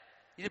வேற,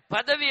 இது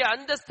பதவி,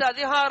 அந்தஸ்து,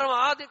 அதிகாரம்,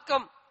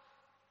 ஆதிக்கம்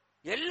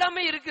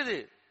எல்லாமே இருக்குது.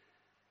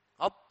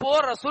 அப்போ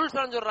ரசூல்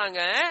ஸல்லல்லாஹு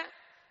சொல்றாங்க,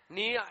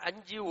 நீ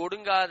அஞ்சி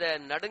ஒடுங்காத,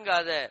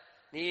 நடுங்காத,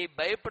 நீ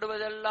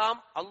பயப்படுவதெல்லாம்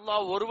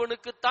அல்லாஹ்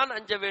ஒருவனுக்குத்தான்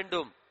அஞ்ச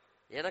வேண்டும்,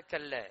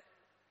 எனக்கல்ல.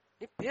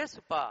 நீ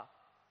பேசுப்பா,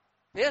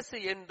 பேசு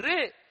என்று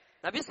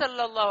நபி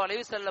ஸல்லல்லாஹு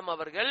அலைஹி வஸல்லம்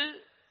அவர்கள்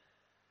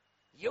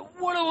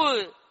எவ்வளவு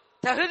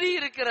தகுதி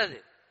இருக்கிறது,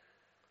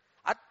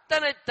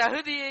 அத்தனை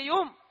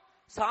தகுதியையும்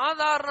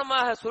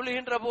சாதாரணமாக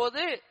சொல்லுகின்ற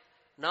போது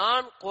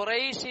நான்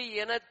குறைஷி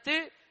இனத்து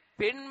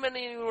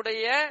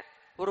பெண்மணியுடைய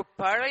ஒரு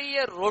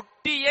பழைய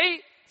ரொட்டியை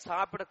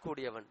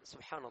சாப்பிடக்கூடியவன்.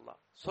 சுப்ஹானல்லாஹ்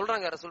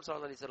சொல்றாங்க ரசூல்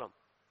ஸல்லல்லாஹு அலைஹி வஸல்லம்.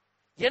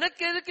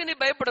 எனக்கு எதுக்கு நீ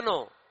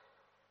பயப்படணும்?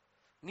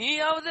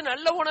 நீயாவது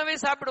நல்ல உணவை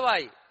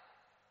சாப்பிடுவாய்,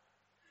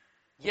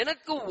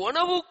 எனக்கு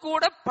உணவு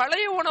கூட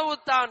பழைய உணவு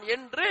தான்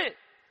என்று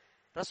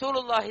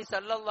ரசூலுல்லாஹி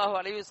ஸல்லல்லாஹு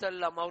அலைஹி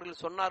வஸல்லம்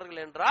அவர்கள் சொன்னார்கள்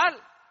என்றால்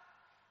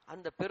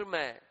அந்த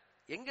பெருமை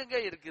எங்கெங்க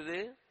இருக்குது?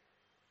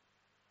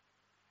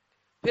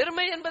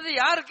 பெருமை என்பது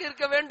யாருக்கு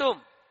இருக்க வேண்டும்?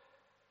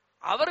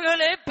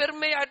 அவர்களே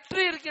பெருமை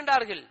அற்று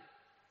இருக்கின்றார்கள்.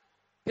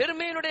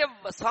 பெருமையினுடைய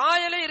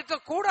சாயலே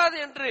இருக்கக்கூடாது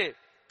என்று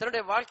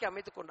தன்னுடைய வாழ்க்கையை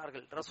அமைத்துக்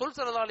கொண்டார்கள். ரசூல்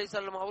ஸல்லல்லாஹு அலைஹி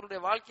வஸல்லம் அவருடைய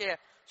வாழ்க்கையை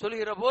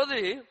சொல்லுகிற போது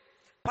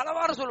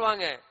பலவாறு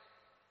சொல்லுவாங்க.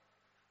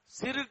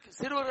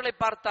 சிறுவர்களை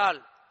பார்த்தால்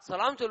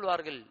சலாம்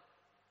சொல்வார்கள்.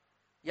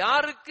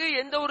 யாருக்கு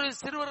எந்த ஒரு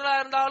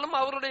சிறுவர்களாக இருந்தாலும்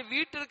அவருடைய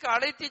வீட்டிற்கு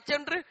அழைத்து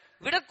சென்று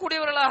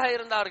விடக்கூடியவர்களாக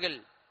இருந்தார்கள்.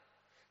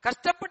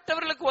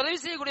 கஷ்டப்பட்டவர்களுக்கு உதவி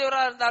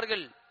செய்யக்கூடியவர்களாக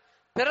இருந்தார்கள்.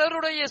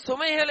 பிறருடைய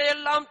சுமைகளை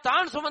எல்லாம்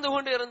தான் சுமந்து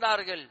கொண்டு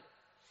இருந்தார்கள்.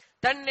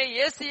 தன்னை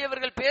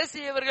ஏசியவர்கள்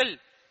பேசியவர்கள்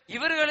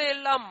இவர்களை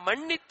எல்லாம்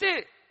மன்னித்து,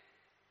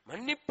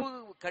 மன்னிப்பு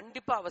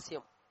கண்டிப்பா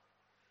அவசியம்.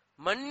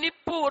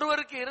 மன்னிப்பு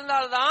ஒருவருக்கு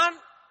இருந்தால்தான்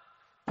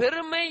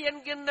பெருமை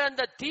என்கின்ற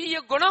அந்த தீய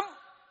குணம்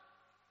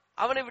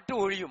அவனை விட்டு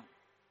ஒழியும்.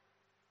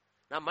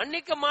 நான்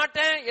மன்னிக்க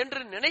மாட்டேன்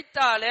என்று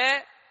நினைத்தாலே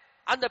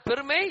அந்த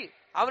பெருமை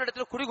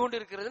அவனிடத்தில் குடிகொண்டு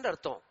இருக்கிறது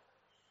அர்த்தம்.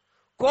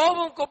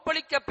 கோபம்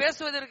கொப்பளிக்க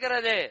பேசுவது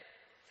இருக்கிறது,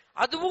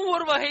 அதுவும்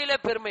ஒரு வகையில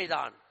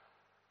பெருமைதான்.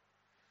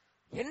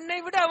 என்னை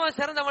விட அவன்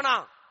சிறந்தவனா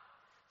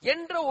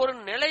என்ற ஒரு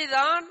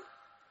நிலைதான்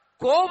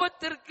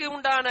கோபத்திற்கு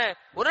உண்டான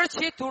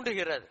உணர்ச்சியை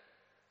தூண்டுகிறது.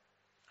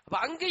 அப்ப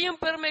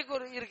அங்கேயும் பெருமை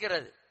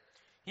இருக்கிறது.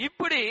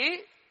 இப்படி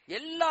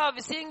எல்லா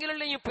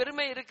விஷயங்களிலேயும்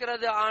பெருமை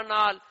இருக்கிறது.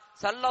 ஆனால்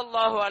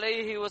ஸல்லல்லாஹு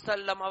அலைஹி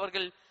வஸல்லம்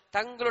அவர்கள்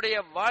தங்களுடைய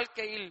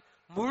வாழ்க்கையில்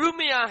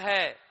முழுமையாக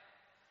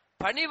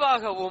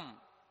பணிவாகவும்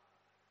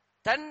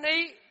தன்னை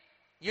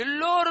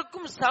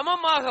எல்லோருக்கும்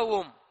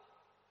சமமாகவும்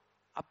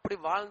அப்படி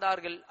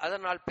வாழ்ந்தார்கள்.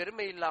 அதனால்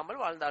பெருமை இல்லாமல்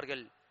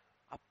வாழ்ந்தார்கள்.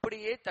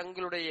 அப்படியே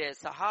தங்களுடைய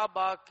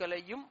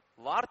சஹாபாக்களையும்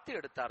வார்த்து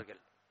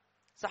எடுத்தார்கள்.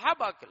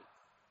 சஹாபாக்கள்,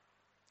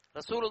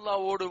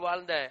 ரசூலுல்லாஹ்வோடு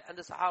வாழ்ந்த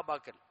அந்த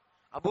சஹாபாக்கள்,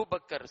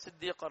 அபூபக்கர்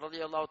சித்திக்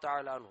ரலியல்லாஹு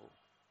தஆலா அன்ஹு,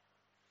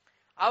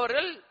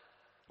 அவர்கள்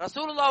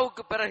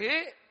ரசூலுல்லாஹ்வுக்கு பிறகு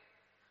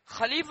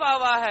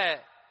ஹலீஃபாவாக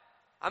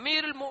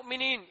அமீருல்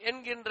முஃமினீன்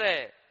என்கின்ற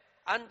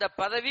அந்த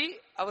பதவி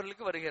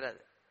அவர்களுக்கு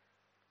வருகிறது.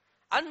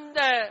 அந்த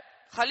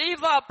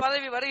ஹலீஃபா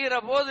பதவி வருகிற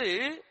போது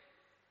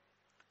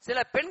சில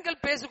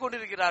பெண்கள் பேசிக்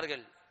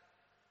கொண்டிருக்கிறார்கள்.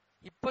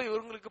 இப்ப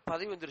இவங்களுக்கு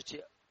பதவி வந்துருச்சு,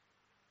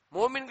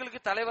 மோமின்களுக்கு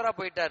தலைவரா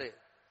போயிட்டாரு,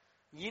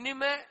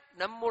 இனிமே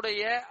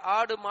நம்முடைய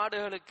ஆடு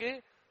மாடுகளுக்கு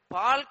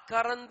பால்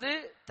கறந்து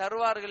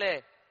தருவார்களே,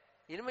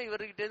 இனிமே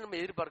இவர்கிட்ட நம்ம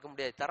எதிர்பார்க்க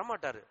முடியாது,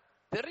 தரமாட்டாரு.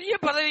 பெரிய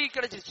பதவி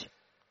கிடைச்சிச்சு.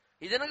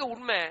 இது எனக்கு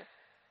உண்மை.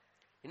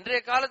 இன்றைய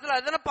காலத்துல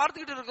அதனை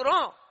பார்த்துக்கிட்டு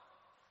இருக்கிறோம்.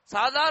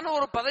 சாதாரண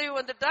ஒரு பதவி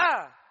வந்துட்டா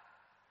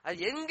அது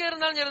எங்க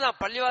இருந்தாலும்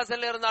சரிதான்,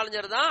 பள்ளிவாசல்ல இருந்தாலும்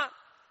சரிதான்,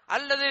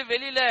 அல்லது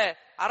வெளியில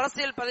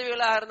அரசியல்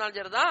பதவிகளாக இருந்தாலும்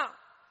சரிதான்,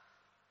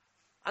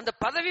 அந்த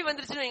பதவி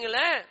வந்துருச்சுன்னு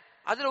வைங்களேன்,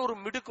 அதுல ஒரு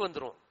மிடுக்கு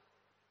வந்துரும்,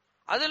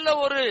 அதுல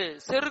ஒரு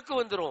செருக்கு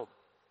வந்துரும்.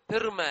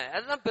 பெருமை,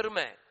 அதுதான்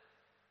பெருமை.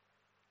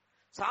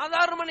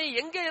 சாதாரண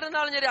எங்க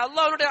இருந்தாலும் சரி,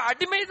 அல்லாஹ்வுடைய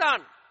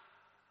அடிமைதான்,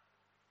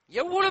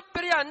 எவ்வளவு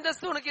பெரிய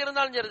அந்தஸ்து உனக்கு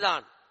இருந்தாலும்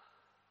சரிதான்,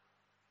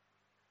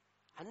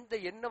 அந்த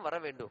எண்ணம் வர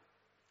வேண்டும்.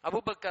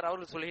 அபூபக்கர்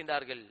அவர்கள்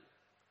சொல்கின்றார்கள்,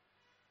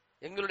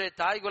 எங்களுடைய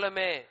தாய்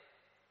குலமே,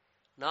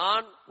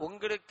 நான்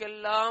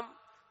உங்களுக்கெல்லாம்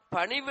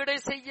பணிவிடை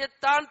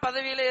செய்யத்தான்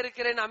பதவியில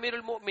இருக்கிறேன்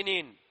அமீருல்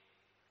முஃமினீன்,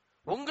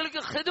 உங்களுக்கு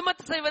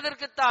ஹிதுமத்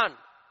செய்வதற்குத்தான்.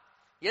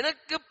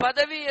 எனக்கு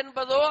பதவி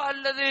என்பதோ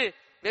அல்லது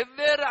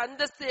வெவ்வேறு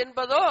அந்தஸ்து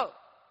என்பதோ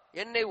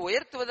என்னை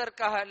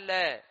உயர்த்துவதற்காக அல்ல.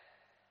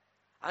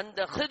 அந்த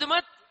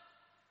ஹிதுமத்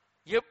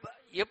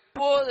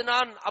எப்போது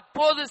நான்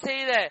அப்போது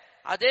செய்த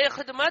அதே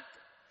ஹிதுமத்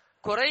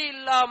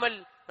குறையில்லாமல்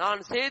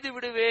நான் செய்து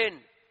விடுவேன்,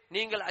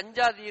 நீங்கள்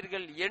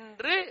அஞ்சாதீர்கள்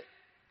என்று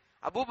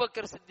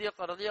அபூபக்கர்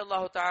சித்திக்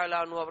ரலியல்லாஹு தஆலா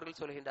அன்ஹு அவர்கள்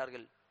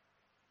சொல்கின்றார்கள்.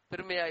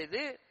 பெருமையா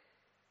இது?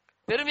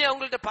 பெருமையா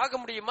உங்கள்கிட்ட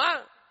பார்க்க முடியுமா?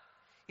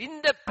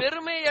 இந்த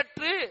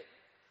பெருமையற்று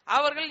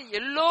அவர்கள்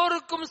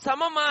எல்லோருக்கும்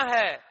சமமாக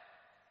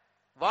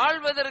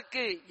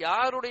வாழ்வதற்கு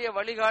யாருடைய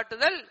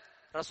வழிகாட்டுதல்?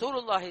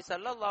 ரசூலுல்லாஹி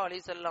ஸல்லல்லாஹு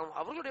அலைஹி வஸல்லம்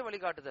அவர்களுடைய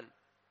வழிகாட்டுதல்.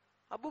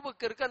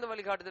 அபூபக்கருக்கு அந்த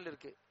வழிகாட்டுதல்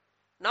இருக்கு.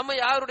 நம்ம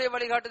யாருடைய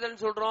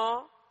வழிகாட்டுதல் சொல்றோம்?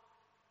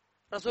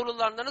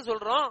 ரசூலுல்லாஹ் தானே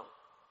சொல்றோம்.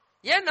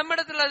 ஏன் நம்ம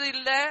இடத்துல அது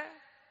இல்ல?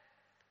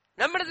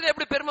 நம்ம இடத்துல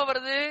எப்படி பெருமை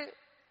வருது?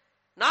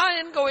 நான்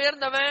எங்க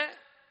உயர்ந்தவன்,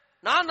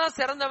 நான் தான்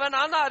சிறந்தவன்,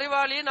 நான் தான்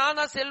அறிவாளி, நான்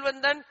தான்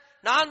செல்வந்தன்,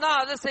 நான் தான்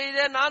அதை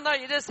செய்தேன், நான்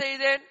தான் இதை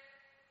செய்தேன்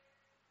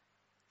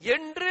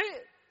என்று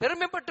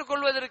பெருமைப்பட்டுக்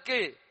கொள்வதற்கு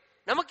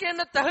நமக்கு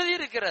என்ன தகுதி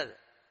இருக்கிறது?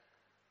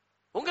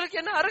 உங்களுக்கு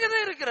என்ன அருகதை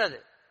இருக்கிறது?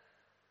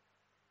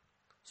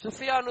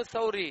 சுஃபியானு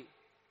சௌரி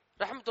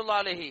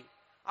ரஹ்மத்துல்லாஹி அலைஹி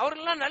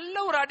அவர்கள் நல்ல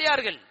ஒரு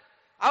அடியார்கள்.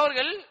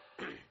 அவர்கள்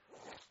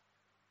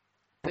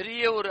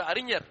பெரிய ஒரு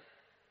அறிஞர்.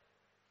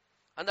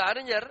 அந்த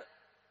அறிஞர்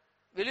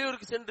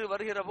வெளியூருக்கு சென்று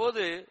வருகிற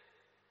போது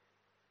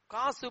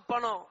காசு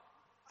பணம்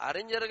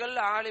அறிஞர்கள்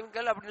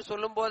ஆலிம்கள் அப்படின்னு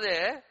சொல்லும் போது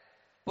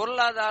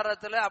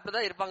பொருளாதாரத்துல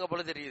அப்படிதான் இருப்பாங்க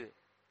போல தெரியுது.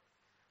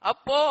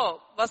 அப்போ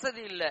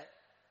வசதி இல்ல,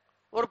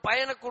 ஒரு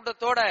பயண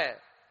கூட்டத்தோட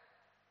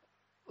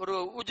ஒரு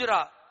உஜ்ரா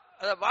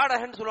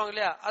வாடகைன்னு சொல்லுவாங்க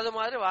இல்லையா, அது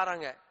மாதிரி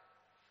வராங்க.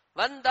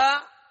 வந்தா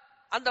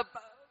அந்த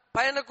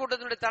பயண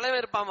கூட்டத்தினுடைய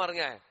தலைவன் இருப்பான்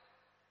பாருங்க,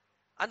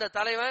 அந்த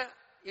தலைவன்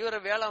இவரை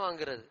வேலை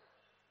வாங்குறது.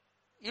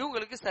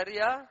 இவங்களுக்கு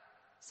சரியா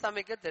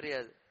சமைக்க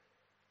தெரியாது,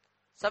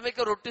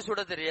 சமைக்க ரொட்டி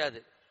சுட தெரியாது.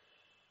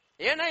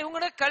 ஏன்னா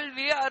இவங்க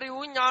கல்வி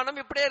அறிவு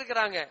ஞானம் இப்படியே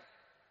இருக்கிறாங்க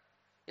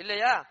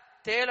இல்லையா.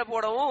 தேயிலை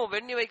போடவும்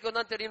வெண்ணி வைக்கவும்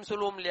தான் தெரியும்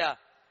சொல்லுவோம் இல்லையா,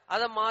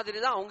 அத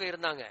மாதிரிதான் அவங்க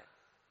இருந்தாங்க.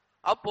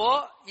 அப்போ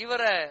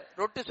இவரை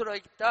ரொட்டி சுட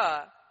வைத்தா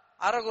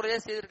அறகுறையா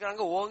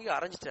செய்திருக்கிறாங்க, ஓங்கி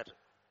அரைஞ்சிட்டாரு.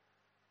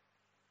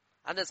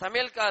 அந்த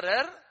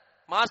சமையல்காரர்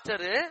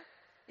மாஸ்டரு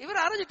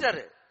இவர்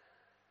அரைஞ்சிட்டாரு.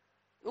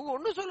 இவங்க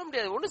ஒண்ணும் சொல்ல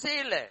முடியாது, ஒண்ணும்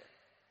செய்யல.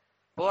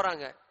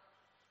 போறாங்க.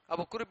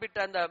 அப்ப குறிப்பிட்ட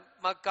அந்த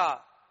மக்கா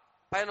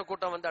பயண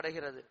கூட்டம் வந்து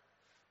அடைகிறது.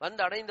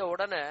 வந்து அடைந்த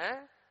உடனே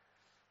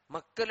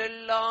மக்கள்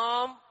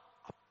எல்லாம்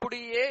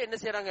அப்படியே என்ன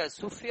செய்யறாங்க,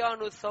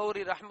 சுஃபியானு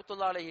சௌரி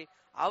ரஹ்மத்துல்லாஹி அலைஹி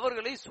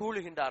அவர்களை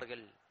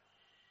சூழுகின்றார்கள்.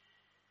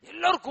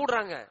 எல்லாரும்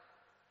கூடுறாங்க.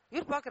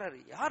 இவர் பாக்குறாரு,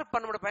 யாரு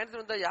நம்மளோட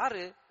பயணத்தில் வந்தா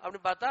யாரு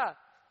அப்படின்னு பார்த்தா,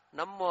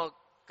 நம்ம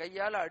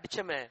கையால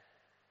அடிச்சமே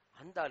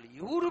அந்த ஆள்.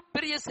 இவரு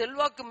பெரிய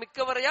செல்வாக்கு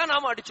மிக்கவரையா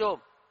நாம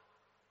அடிச்சோம்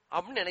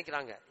அப்படின்னு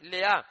நினைக்கிறாங்க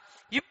இல்லையா.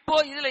 இப்போ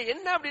இதுல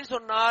என்ன அப்படின்னு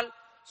சொன்னால்,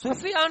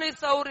 சுஃபியானு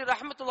சௌரி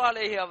ரஹ்மத்துல்லாஹி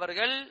அலைஹி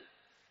அவர்கள்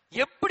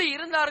எப்படி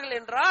இருந்தார்கள்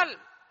என்றால்,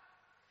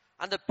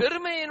 அந்த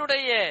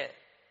பெருமையினுடைய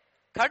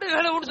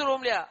கடுகளவுன்னு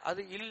சொல்லுவோம் இல்லையா,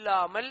 அது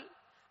இல்லாமல்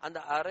அந்த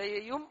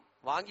அறையையும்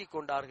வாங்கி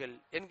கொண்டார்கள்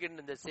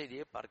என்கின்ற இந்த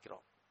செய்தியை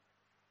பார்க்கிறோம்.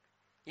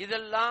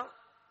 இதெல்லாம்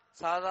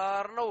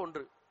சாதாரண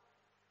ஒன்று.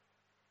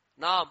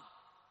 நாம்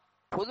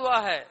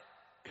பொதுவாக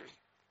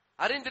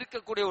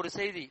அறிந்திருக்கக்கூடிய ஒரு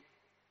செய்தி,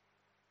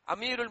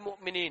 அமீருல்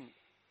முஃமினீன்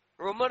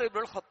உமர்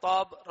இப்னுல்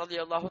கத்தாப்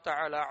ரலியல்லாஹு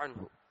தஆலா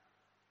அன்ஹு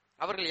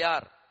அவர்கள்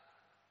யார்?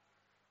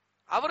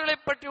 அவர்களை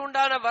பற்றி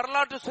உண்டான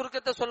வரலாற்று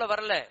சுருக்கத்தை சொல்ல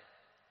வரல,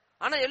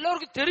 ஆனா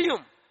எல்லோருக்கும்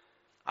தெரியும்.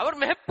 அவர்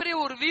மிகப்பெரிய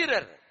ஒரு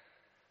வீரர்,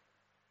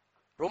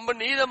 ரொம்ப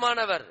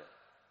நீதமானவர்.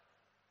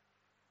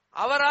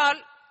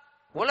 அவரால்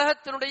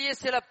உலகத்தினுடைய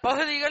சில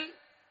பகுதிகள்,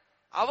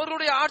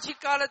 அவருடைய ஆட்சி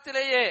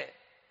காலத்திலேயே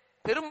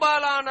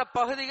பெரும்பாலான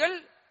பகுதிகள்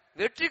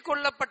வெற்றி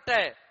கொள்ளப்பட்ட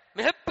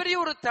மிகப்பெரிய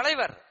ஒரு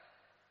தலைவர்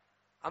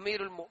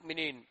அமீருல்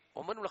முஃமினீன்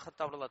உமர் இப்னுல்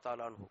கத்தாப் ரலியல்லாஹு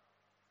தஆலா அன்ஹு.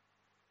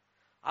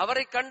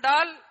 அவரை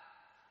கண்டால்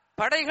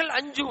படைகள்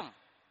அஞ்சும்.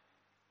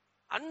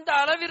 அந்த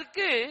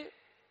அளவிற்கு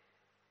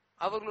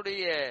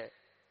அவர்களுடைய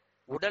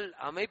உடல்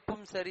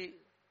அமைப்பும் சரி,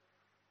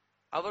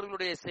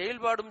 அவர்களுடைய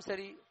செயல்பாடும்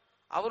சரி,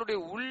 அவருடைய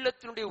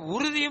உள்ளத்தினுடைய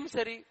உறுதியும்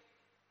சரி,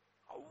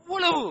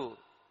 அவ்வளவு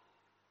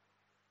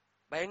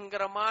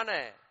பயங்கரமான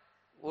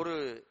ஒரு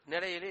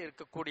நிலையிலே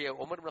இருக்கக்கூடிய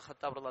உமர் இப்னு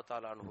கத்தாப் ரலியல்லாஹு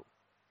தஆலா அன்ஹு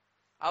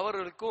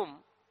அவர்களுக்கும்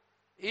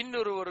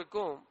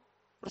இன்னொருவருக்கும்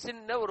ஒரு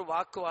சின்ன ஒரு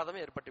வாக்குவாதம்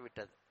ஏற்பட்டு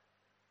விட்டது.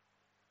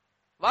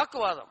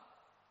 வாக்குவாதம்.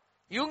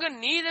 இவங்க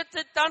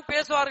நீதத்தை தான்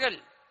பேசுவார்கள்,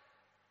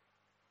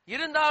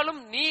 இருந்தாலும்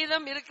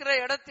நீதம் இருக்கிற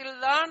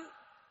இடத்தில்தான்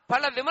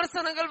பல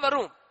விமர்சனங்கள்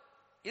வரும்.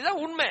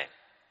 இதுதான் உண்மை.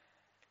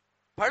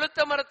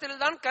 பழுத்த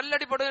மரத்தில் தான்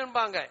கல்லடிப்படும்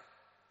என்பாங்க.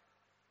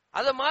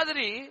 அது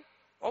மாதிரி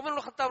உமர்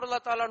இப்னு கத்தாப்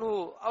ரலியல்லாஹு தஆலா அன்ஹு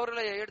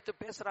அவர்களை எடுத்து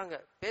பேசுறாங்க.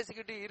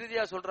 பேசிக்கிட்டு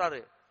இறுதியா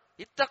சொல்றாரு,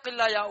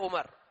 இத்தகில்லா யா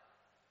உமர்.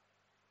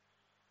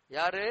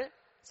 யாரு?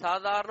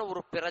 சாதாரண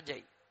ஒரு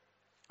பிரஜை.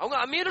 அவங்க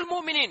அமீருல்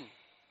முஃமினீன்,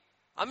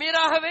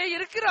 அமீராகவே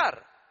இருக்கிறார்,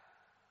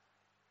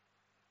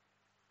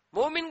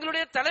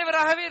 மோமின்களுடைய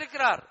தலைவராகவே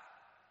இருக்கிறார்.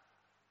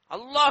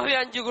 அல்லாஹ்வை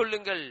அஞ்சு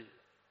கொள்ளுங்கள்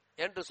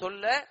என்று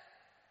சொல்ல,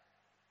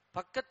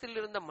 பக்கத்தில்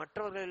இருந்த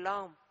மற்றவர்கள்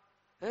எல்லாம்,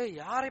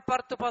 யாரை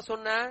பார்த்துப்பா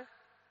சொன்ன?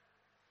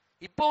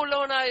 இப்ப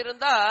உள்ளவனா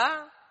இருந்தா,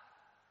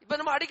 இப்ப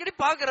நம்ம அடிக்கடி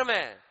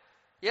பாக்குறோமே,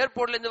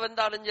 ஏர்போர்ட்ல இருந்து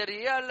வந்தாலும் சரி,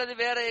 அல்லது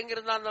வேற எங்க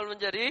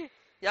இருந்தாலும் சரி,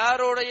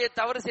 யாரோடைய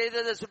தவறு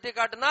செய்ததை சுட்டி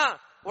காட்டுனா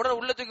உடனே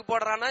உள்ள தூக்கி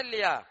போடுறானா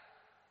இல்லையா?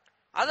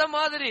 அத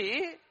மாதிரி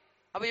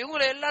அப்ப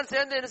இவங்களை எல்லாம்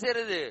சேர்ந்து என்ன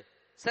செய்யறது,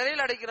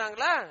 சிறையில்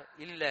அடைக்கிறாங்களா?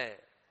 இல்ல,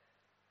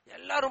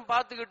 எல்லாரும்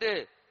பார்த்துக்கிட்டு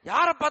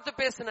யார பார்த்து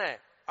பேசுன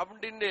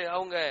அப்படின்னு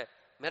அவங்க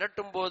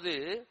மிரட்டும் போது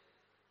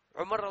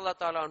உமர்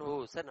ரலியல்லாஹு தஆலா அன்ஹு,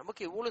 சார்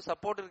நமக்கு இவ்வளவு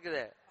சப்போர்ட்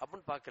இருக்குது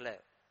அப்படின்னு பார்க்கல,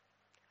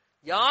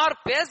 யார்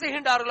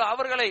பேசுகின்றார்களோ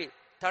அவர்களை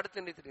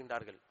தடுத்து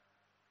நிறுத்துகின்றார்கள்.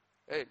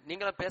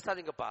 நீங்களும்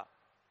பேசாதீங்கப்பா,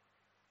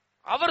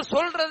 அவர்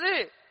சொல்றது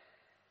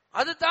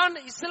அதுதான்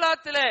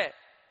இஸ்லாத்தில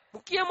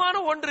முக்கியமான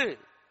ஒன்று.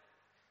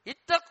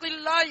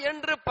 இத்தகில்லா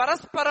என்று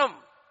பரஸ்பரம்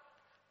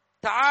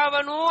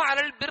தாவனு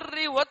அலல்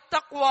பிர்ரி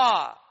வத்தக்வா,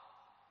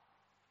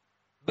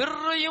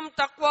 பிர்ரையும்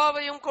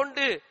தக்வாவையும்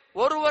கொண்டு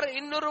ஒருவர்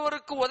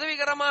இன்னொருவருக்கு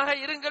உதவிகரமாக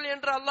இருங்கள்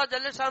என்று அல்லாஹ்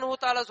ஜல்ல ஷானுஹு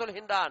தஆலா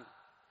சொல்கின்றான்.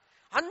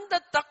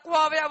 அந்த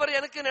தக்வாவை அவர்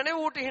எனக்கு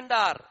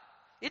நினைவூட்டுகின்றார்.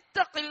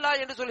 இத்தகில்லா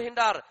என்று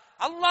சொல்கின்றார்,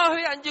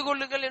 அல்லாஹ்வை அஞ்சு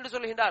கொள்ளுங்கள் என்று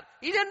சொல்கின்றார்.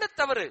 இது என்ன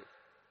தவறு?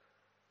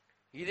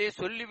 இதை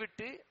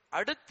சொல்லிவிட்டு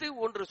அடுத்து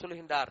ஒன்று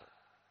சொல்கின்றார்,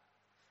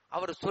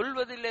 அவர்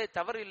சொல்வதில்லை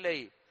தவறில்லை,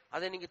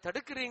 அதை நீங்க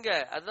தடுக்கிறீங்க,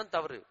 அதுதான்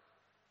தவறு.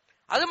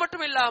 அது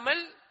மட்டும்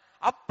இல்லாமல்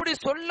அப்படி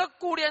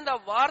சொல்லக்கூடிய அந்த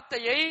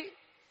வார்த்தையை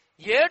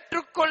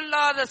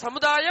ஏற்றுக்கொள்ளாத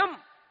சமுதாயம்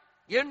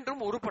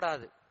என்றும்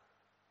உருப்படாது.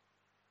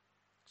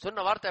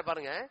 சொன்ன வார்த்தை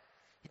பாருங்க,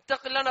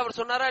 இத்தகில்லான்னு அவர்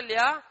சொன்னாரா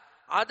இல்லையா?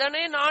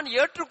 அதனை நான்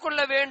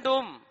ஏற்றுக்கொள்ள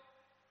வேண்டும்,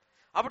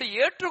 அப்படி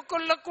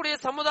ஏற்றுக்கொள்ளக்கூடிய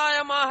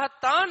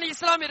சமுதாயமாகத்தான்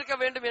இஸ்லாம் இருக்க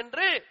வேண்டும்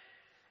என்று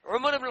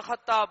உமர் இப்னு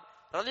கத்தாப்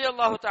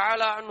ரலியல்லாஹு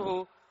தஆலா அன்ஹு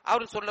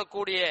அவர்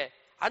சொல்லக்கூடிய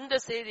அந்த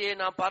செய்தியை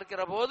நாம்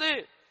பார்க்கிற போது,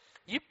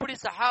 இப்படி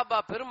சஹாபா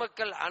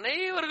பெருமக்கள்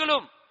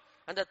அனைவர்களும்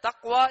அந்த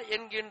தக்வா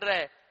என்கின்ற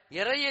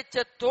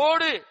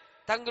இறையச்சத்தோடு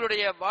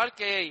தங்களுடைய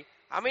வாழ்க்கையை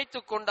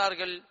அமைத்துக்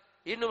கொண்டார்கள்.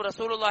 இன்னும்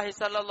ரசூலுல்லாஹி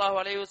ஸல்லல்லாஹு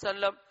அலைஹி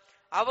வஸல்லம்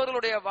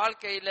அவர்களுடைய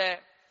வாழ்க்கையில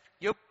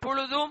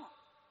எப்பொழுதும்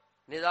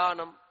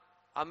நிதானம்,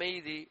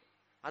 அமைதி,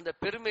 அந்த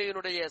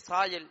பெருமையினுடைய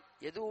சாயல்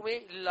எதுவுமே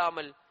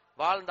இல்லாமல்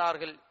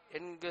வாழ்ந்தார்கள்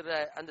என்கிற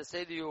அந்த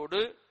செய்தியோடு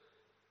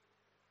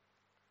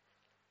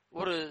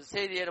ஒரு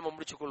செய்தியை நம்ம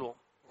முடிச்சுக் கொள்வோம்.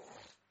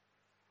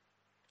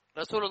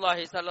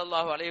 ரசூலுல்லாஹி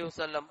ஸல்லல்லாஹு அலைஹி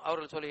வஸல்லம்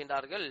அவர்கள்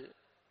சொல்கின்றார்கள்,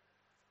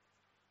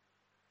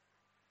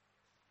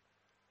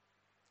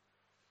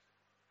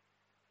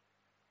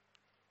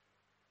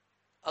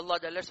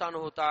 அல்லாஹ் ஜல்ல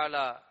ஷானுஹு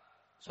தஆலா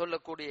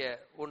சொல்லக்கூடிய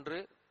ஒன்று,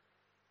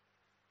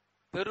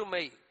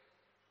 பெருமை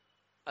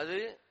அது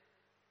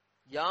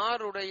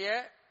யாருடைய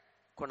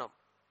குணம்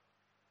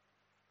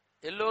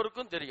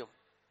எல்லோருக்கும் தெரியும்.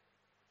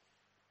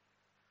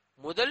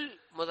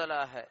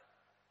 முதலாக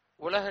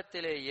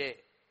உலகத்திலேயே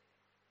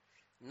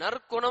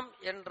நற்குணம்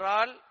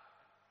என்றால்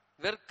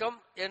வெட்கம்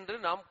என்று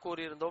நாம்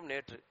கூறியிருந்தோம்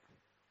நேற்று.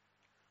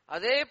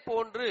 அதே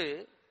போன்று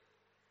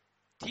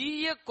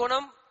தீய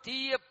குணம்,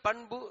 தீய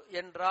பண்பு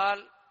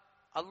என்றால்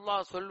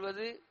அல்லாஹ்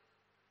சொல்வது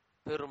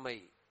பெருமை.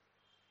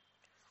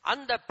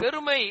 அந்த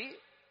பெருமை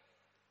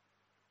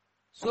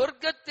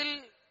சொர்க்கத்தில்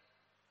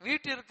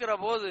வீட்டிருக்கிற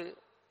போது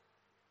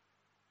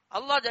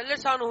அல்லாஹ் ஜல்ல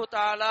ஷானுஹு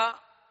தஆலா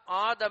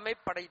ஆதமை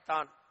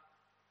படைத்தான்.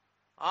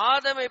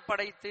 ஆதமை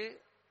படைத்து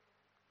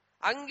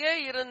அங்கே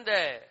இருந்த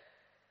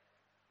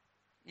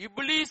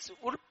இப்லீஸ்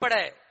உட்பட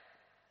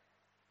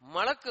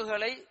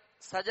மலக்குகளை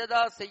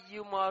சஜதா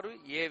செய்யுமாறு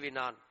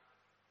ஏவினான்.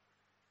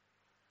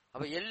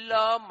 அப்ப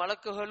எல்லா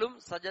மலக்குகளும்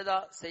சஜதா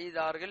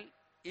செய்தார்கள்,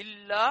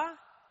 இல்லா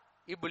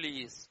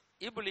இப்லீஸ்,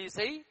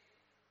 இப்லீஸை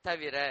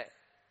தவிர.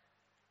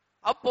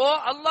 அப்போ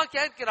அல்லாஹ்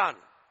கேட்கிறான்,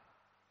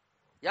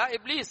 யா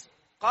இப்லீஸ்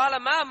قال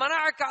ما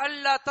منعك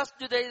الا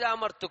تسجد اذا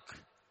امرتك,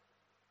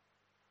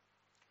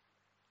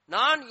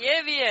 நான்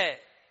ஏவிய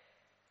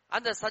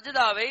அந்த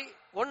சஜதாவை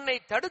உன்னை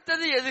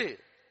தடுத்தது எது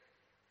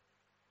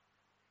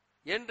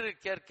என்று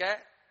கேட்க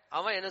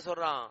அவன் என்ன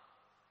சொல்றான்,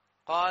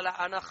 قال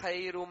انا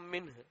خير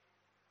منه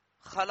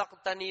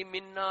خلقتني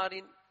من نار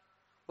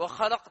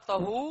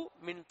وخلقته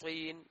من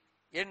طين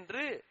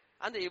என்று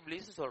அந்த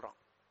இப்லீஸ் சொல்றான்.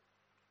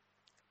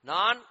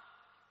 நான்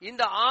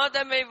இந்த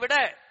ஆதமை விட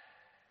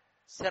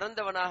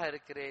சிறந்தவனாக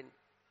இருக்கிறேன்.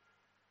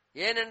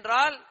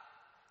 ஏனென்றால்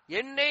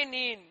என்னை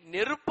நீ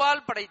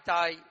நெருப்பால்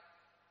படைத்தாய்,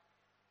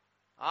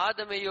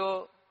 ஆதமையோ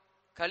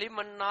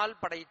களிமண்ணால்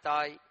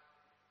படைத்தாய்.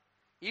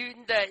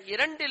 இந்த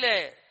இரண்டிலே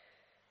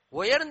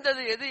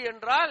உயர்ந்தது எது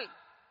என்றால்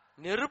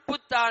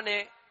நெருப்புத்தானே.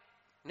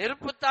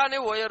 நெருப்புத்தானே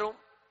உயரும்,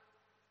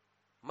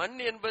 மண்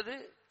என்பது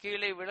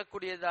கீழே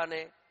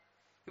விழக்கூடியதானே.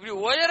 இப்படி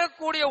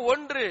உயரக்கூடிய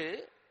ஒன்று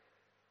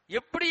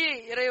எப்படி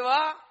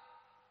இறைவா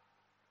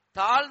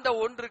தாழ்ந்த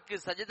ஒன்றுக்கு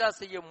சஜதா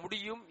செய்ய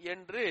முடியும்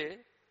என்று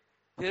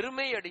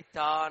பெருமை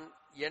அடித்தான்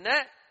என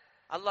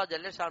அல்லாஹ்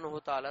ஜல்ல ஷானுஹு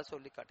தஆலா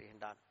சொல்லி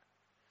காட்டுகின்றான்.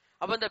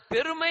 அப்ப அந்த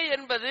பெருமை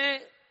என்பது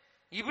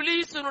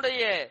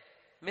இப்லீஸினுடைய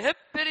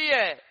மிகப்பெரிய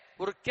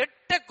ஒரு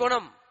கெட்ட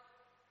குணம்.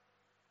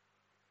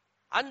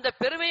 அந்த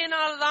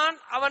பெருமையினால் தான்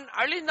அவன்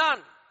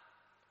அழிந்தான்.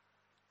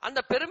 அந்த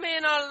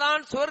பெருமையினால்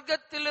தான்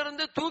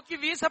சொர்க்கத்திலிருந்து தூக்கி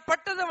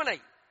வீசப்பட்டது அவனை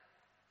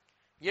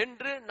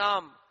என்று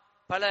நாம்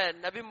பல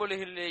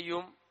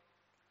நபிமொழிகளிலேயும்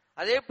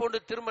அதே போன்று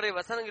திருமறை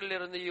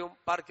வசனங்களிலிருந்தையும்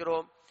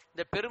பார்க்கிறோம்.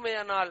 இந்த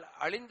பெருமையினால்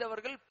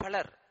அழிந்தவர்கள்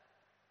பலர்.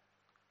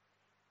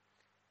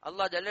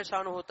 அல்லாஹ் ஜல்ல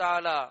ஷானுஹு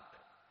தஆலா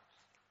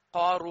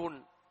காரூன்,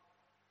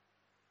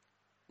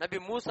 நபி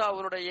மூசா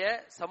அவருடைய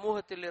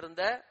சமூகத்தில்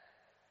இருந்த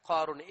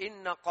காரூன்,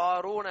 இன்ன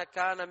காரூன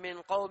கான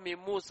மின் கௌமி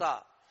மூசா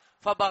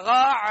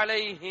ஃபபகா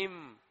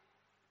அலைஹிம்.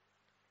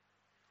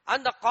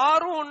 அந்த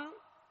காரூன்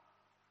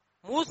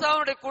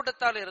மூசாவுடைய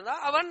கூட்டத்தால் இருந்தா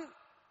அவன்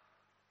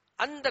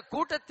அந்த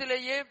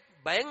கூட்டத்திலேயே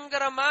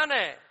பயங்கரமான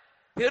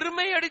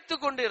பெருமை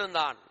அடித்துக்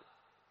கொண்டிருந்தான்.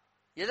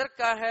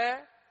 எதற்காக?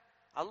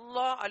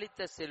 அல்லாஹ்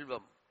அளித்த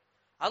செல்வம்,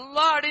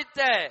 அல்லாஹ் அளித்த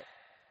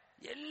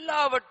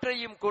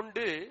எல்லாவற்றையும்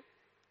கொண்டு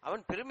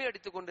அவன் பெருமை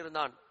அடித்துக்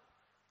கொண்டிருந்தான்.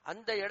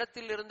 அந்த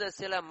இடத்தில் இருந்த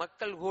சில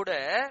மக்கள் கூட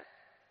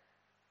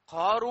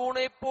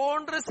காரூனை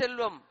போன்ற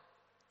செல்வம்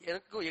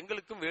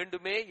எங்களுக்கும்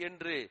வேண்டுமே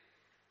என்று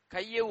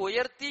கையை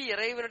உயர்த்தி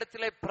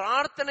இறைவனிடத்திலே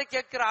பிரார்த்தனை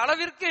கேட்கிற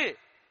அளவிற்கு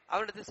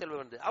அவனிடத்தில்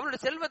செல்வம் வந்து, அவனுடைய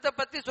செல்வத்தை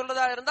பத்தி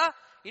சொல்லதா இருந்தா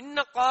இன்ன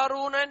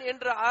காரூனன்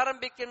என்று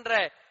ஆரம்பிக்கின்ற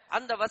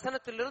அந்த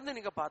வசனத்திலிருந்து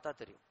நீங்க பார்த்தா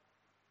தெரியும்.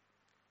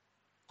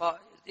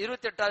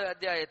 28வது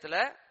அத்தியாயத்துல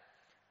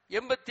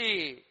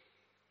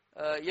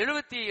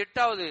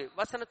 78வது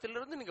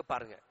வசனத்திலிருந்து நீங்க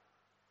பாருங்க.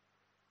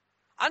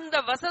 அந்த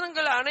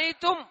வசனங்கள்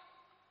அனைத்தும்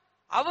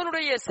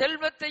அவனுடைய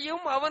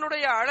செல்வத்தையும்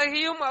அவனுடைய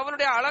அழகையும்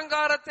அவனுடைய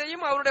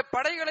அலங்காரத்தையும் அவனுடைய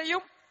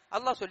படைகளையும்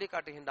அல்லாஹ் சொல்லி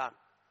காட்டுகின்றான்.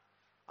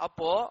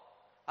 அப்போ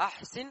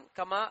அஹ்சின்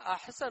கமா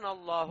அஹ்ஸன்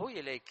அல்லாஹு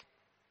இலைக்,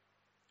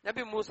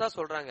 நபி மூசா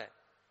சொல்றாங்க,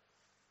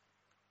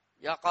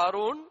 யா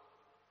காரூன்,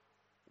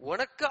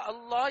 உனக்கு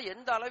அல்லாஹ்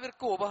எந்த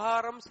அளவிற்கு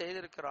உபகாரம்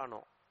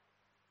செய்திருக்கிறானோ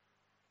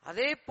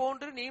அதே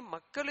போன்று நீ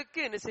மக்களுக்கு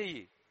என்ன செய்,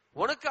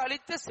 உனக்கு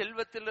அளித்த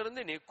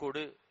செல்வத்திலிருந்து நீ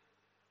கொடு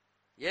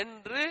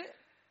என்று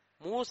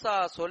மூசா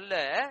சொல்ல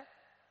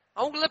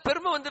அவங்கள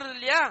பெருமை வந்துருது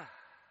இல்லையா?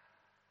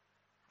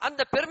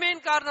 அந்த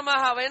பெருமையின்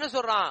காரணமாக அவன் என்ன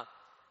சொல்றான்,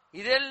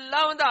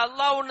 இதெல்லாம்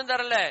அல்லாஹ் ஒண்ணு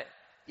தரல,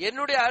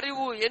 என்னுடைய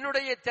அறிவு,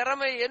 என்னுடைய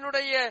திறமை,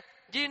 என்னுடைய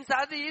ஜீன்ஸ்,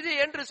 அது இது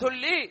என்று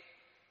சொல்லி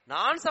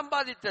நான்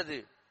சம்பாதித்தது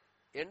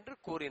என்று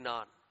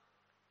கூறினான்,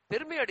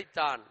 பெருமை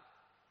அடித்தான்.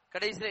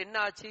 கடைசியில் என்ன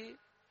ஆச்சு?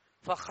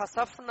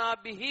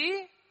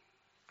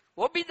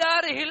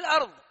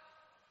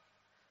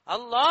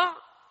 அல்லாஹ்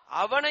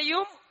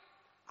அவனையும்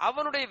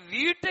அவனுடைய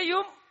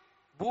வீட்டையும்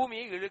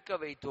பூமியை இழுக்க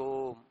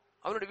வைத்தோம்.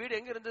 அவனுடைய வீடு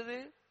எங்க இருந்தது?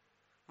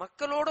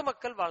 மக்களோடு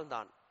மக்கள்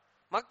வாழ்ந்தான்,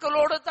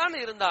 மக்களோடு தான்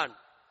இருந்தான்.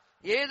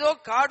 ஏதோ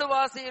காடு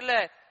வாசியில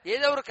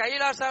ஏதோ ஒரு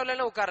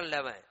கைலாசாவில உட்காரல,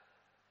 அவன்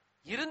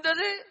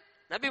இருந்தது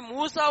நபி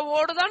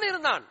மூசாவோடு தான்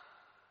இருந்தான்.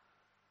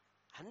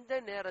 அந்த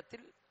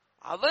நேரத்தில்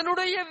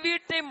அவனுடைய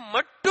வீட்டை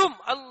மட்டும்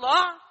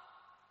அல்லாஹ்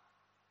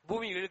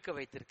பூமி இழுக்க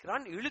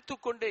வைத்திருக்கிறான், இழுத்து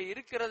கொண்டே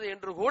இருக்கிறது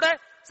என்று கூட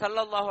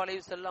ஸல்லல்லாஹு அலைஹி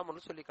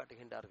வஸல்லம் சொல்லி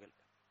காட்டுகின்றார்கள்.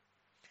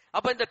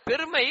 அப்ப இந்த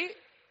பெருமை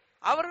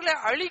அவர்களை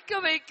அழிக்க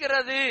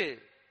வைக்கிறது.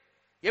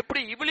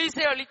 எப்படி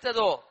இப்லீஸை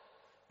அழித்ததோ,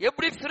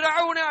 எப்படி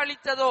ஃபிரௌனை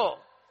அழித்ததோ,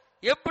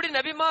 எப்படி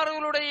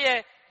நபிமார்களுடைய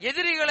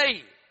எதிரிகளை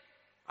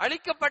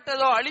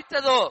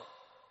அழித்ததோ,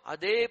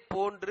 அதே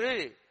போன்று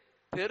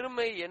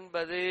பெருமை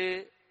என்பது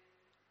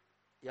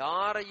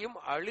யாரையும்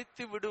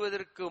அழித்து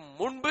விடுவதற்கு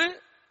முன்பு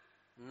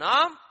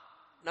நாம்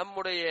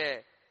நம்முடைய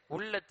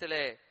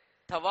உள்ளத்திலே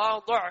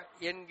தவாது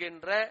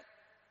என்கின்ற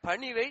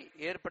பணிவை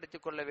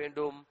ஏற்படுத்திக் கொள்ள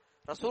வேண்டும்.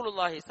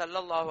 ரசூலுல்லாஹி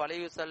ஸல்லல்லாஹு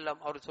அலைஹி வஸல்லம்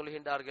அவர்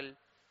சொல்கின்றார்கள்,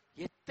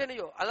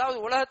 எத்தனையோ, அதாவது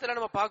உலகத்துல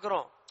நம்ம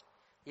பார்க்கிறோம்,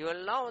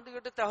 இவெல்லாம்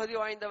வந்துகிட்டு தகுதி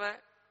வாய்ந்தவன்,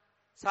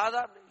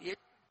 சாதாரண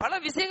பல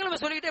விஷயங்கள்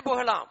நம்ம சொல்லிக்கிட்டே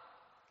போகலாம்.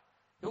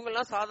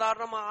 இவங்கெல்லாம்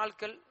சாதாரண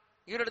ஆட்கள்,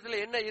 இவரிடத்துல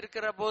என்ன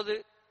இருக்கிற போது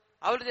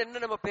அவர்கிட்ட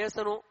என்ன நம்ம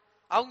பேசணும்,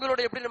 அவங்களோட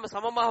எப்படி நம்ம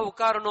சமமாக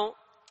உட்காரணும்,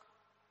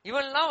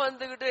 இவெல்லாம்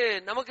வந்துகிட்டு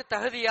நமக்கு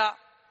தகுதியா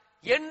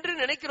என்று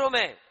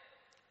நினைக்கிறோமே,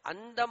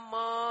 அந்த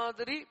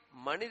மாதிரி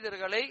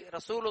மனிதர்களை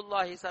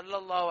ரசூலுல்லாஹி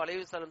ஸல்லல்லாஹு அலைஹி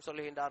வஸல்லம்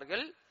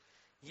சொல்கின்றார்கள்,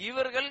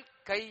 இவர்கள்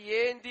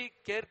கையேந்தி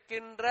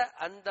கேட்கின்ற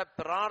அந்த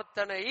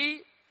பிரார்த்தனை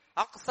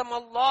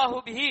அக்ஸமல்லாஹு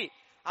பிஹி,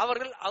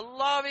 அவர்கள்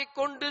அல்லாஹ்வை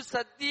கொண்டு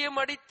சத்தியம்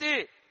அடித்து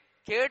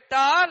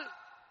கேட்டால்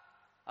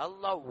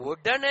அல்லாஹ்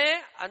உடனே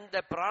அந்த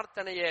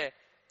பிரார்த்தனையை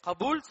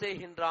கபூல்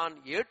செய்கின்றான்,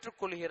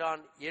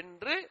 ஏற்றுக்கொள்கிறான்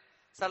என்று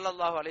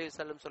ஸல்லல்லாஹு அலைஹி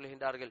வஸல்லம்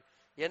சொல்கின்றார்கள்.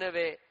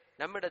 எனவே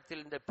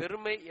நம்மிடத்தில் இந்த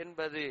பெருமை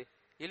என்பது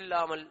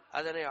இல்லாமல்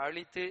அதனை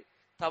அழித்து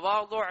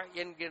தவாது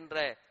என்கின்ற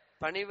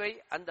பணிவை,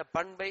 அந்த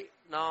பண்பை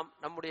நாம்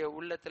நம்முடைய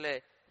உள்ளத்திலே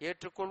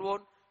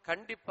ஏற்றுக்கொள்வோம்.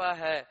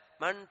 கண்டிப்பாக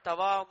மன்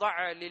தவாதஅ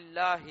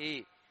லில்லாஹி,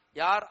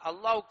 யார்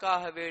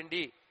அல்லாஹ்வுக்காக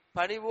வேண்டி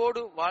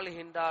பணிவோடு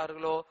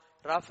வாழ்கின்றார்களோ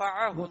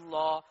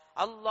ரஃபஅஹுல்லாஹ்,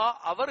 அல்லாஹ்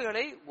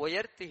அவர்களை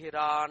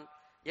உயர்த்துகிறான்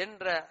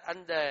என்ற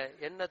அந்த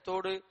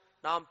எண்ணத்தோடு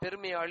நாம்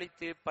பெருமையை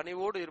அழித்து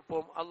பணிவோடு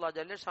இருப்போம். அல்லாஹ்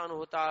ஜல்ல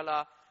ஷானுஹு தஆலா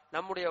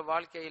நம்முடைய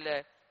வாழ்க்கையில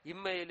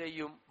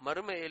இம்மையிலேயும்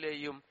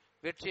மறுமையிலேயும்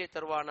வெற்றியை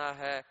தருவானாக,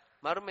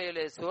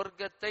 மறுமையிலே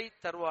சொர்க்கத்தை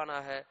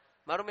தருவானாக,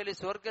 மறுமையிலே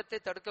சொர்க்கத்தை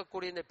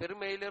தடுக்கக்கூடிய இந்த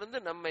பெருமையிலிருந்து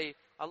நம்மை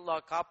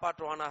அல்லாஹ்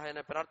காப்பாற்றுவானாக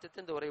என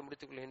பிரார்த்தித்து இந்த உரையை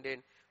முடித்துக்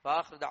கொள்கின்றேன்.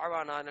 வாஹிரு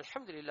தஅவானா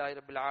அல்ஹம்துலில்லாஹி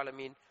ரப்பில்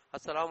ஆலமீன்.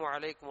 அஸ்ஸலாமு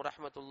அலைக்கும்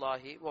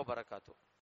வரஹ்மத்துல்லாஹி வபரகாத்துஹு.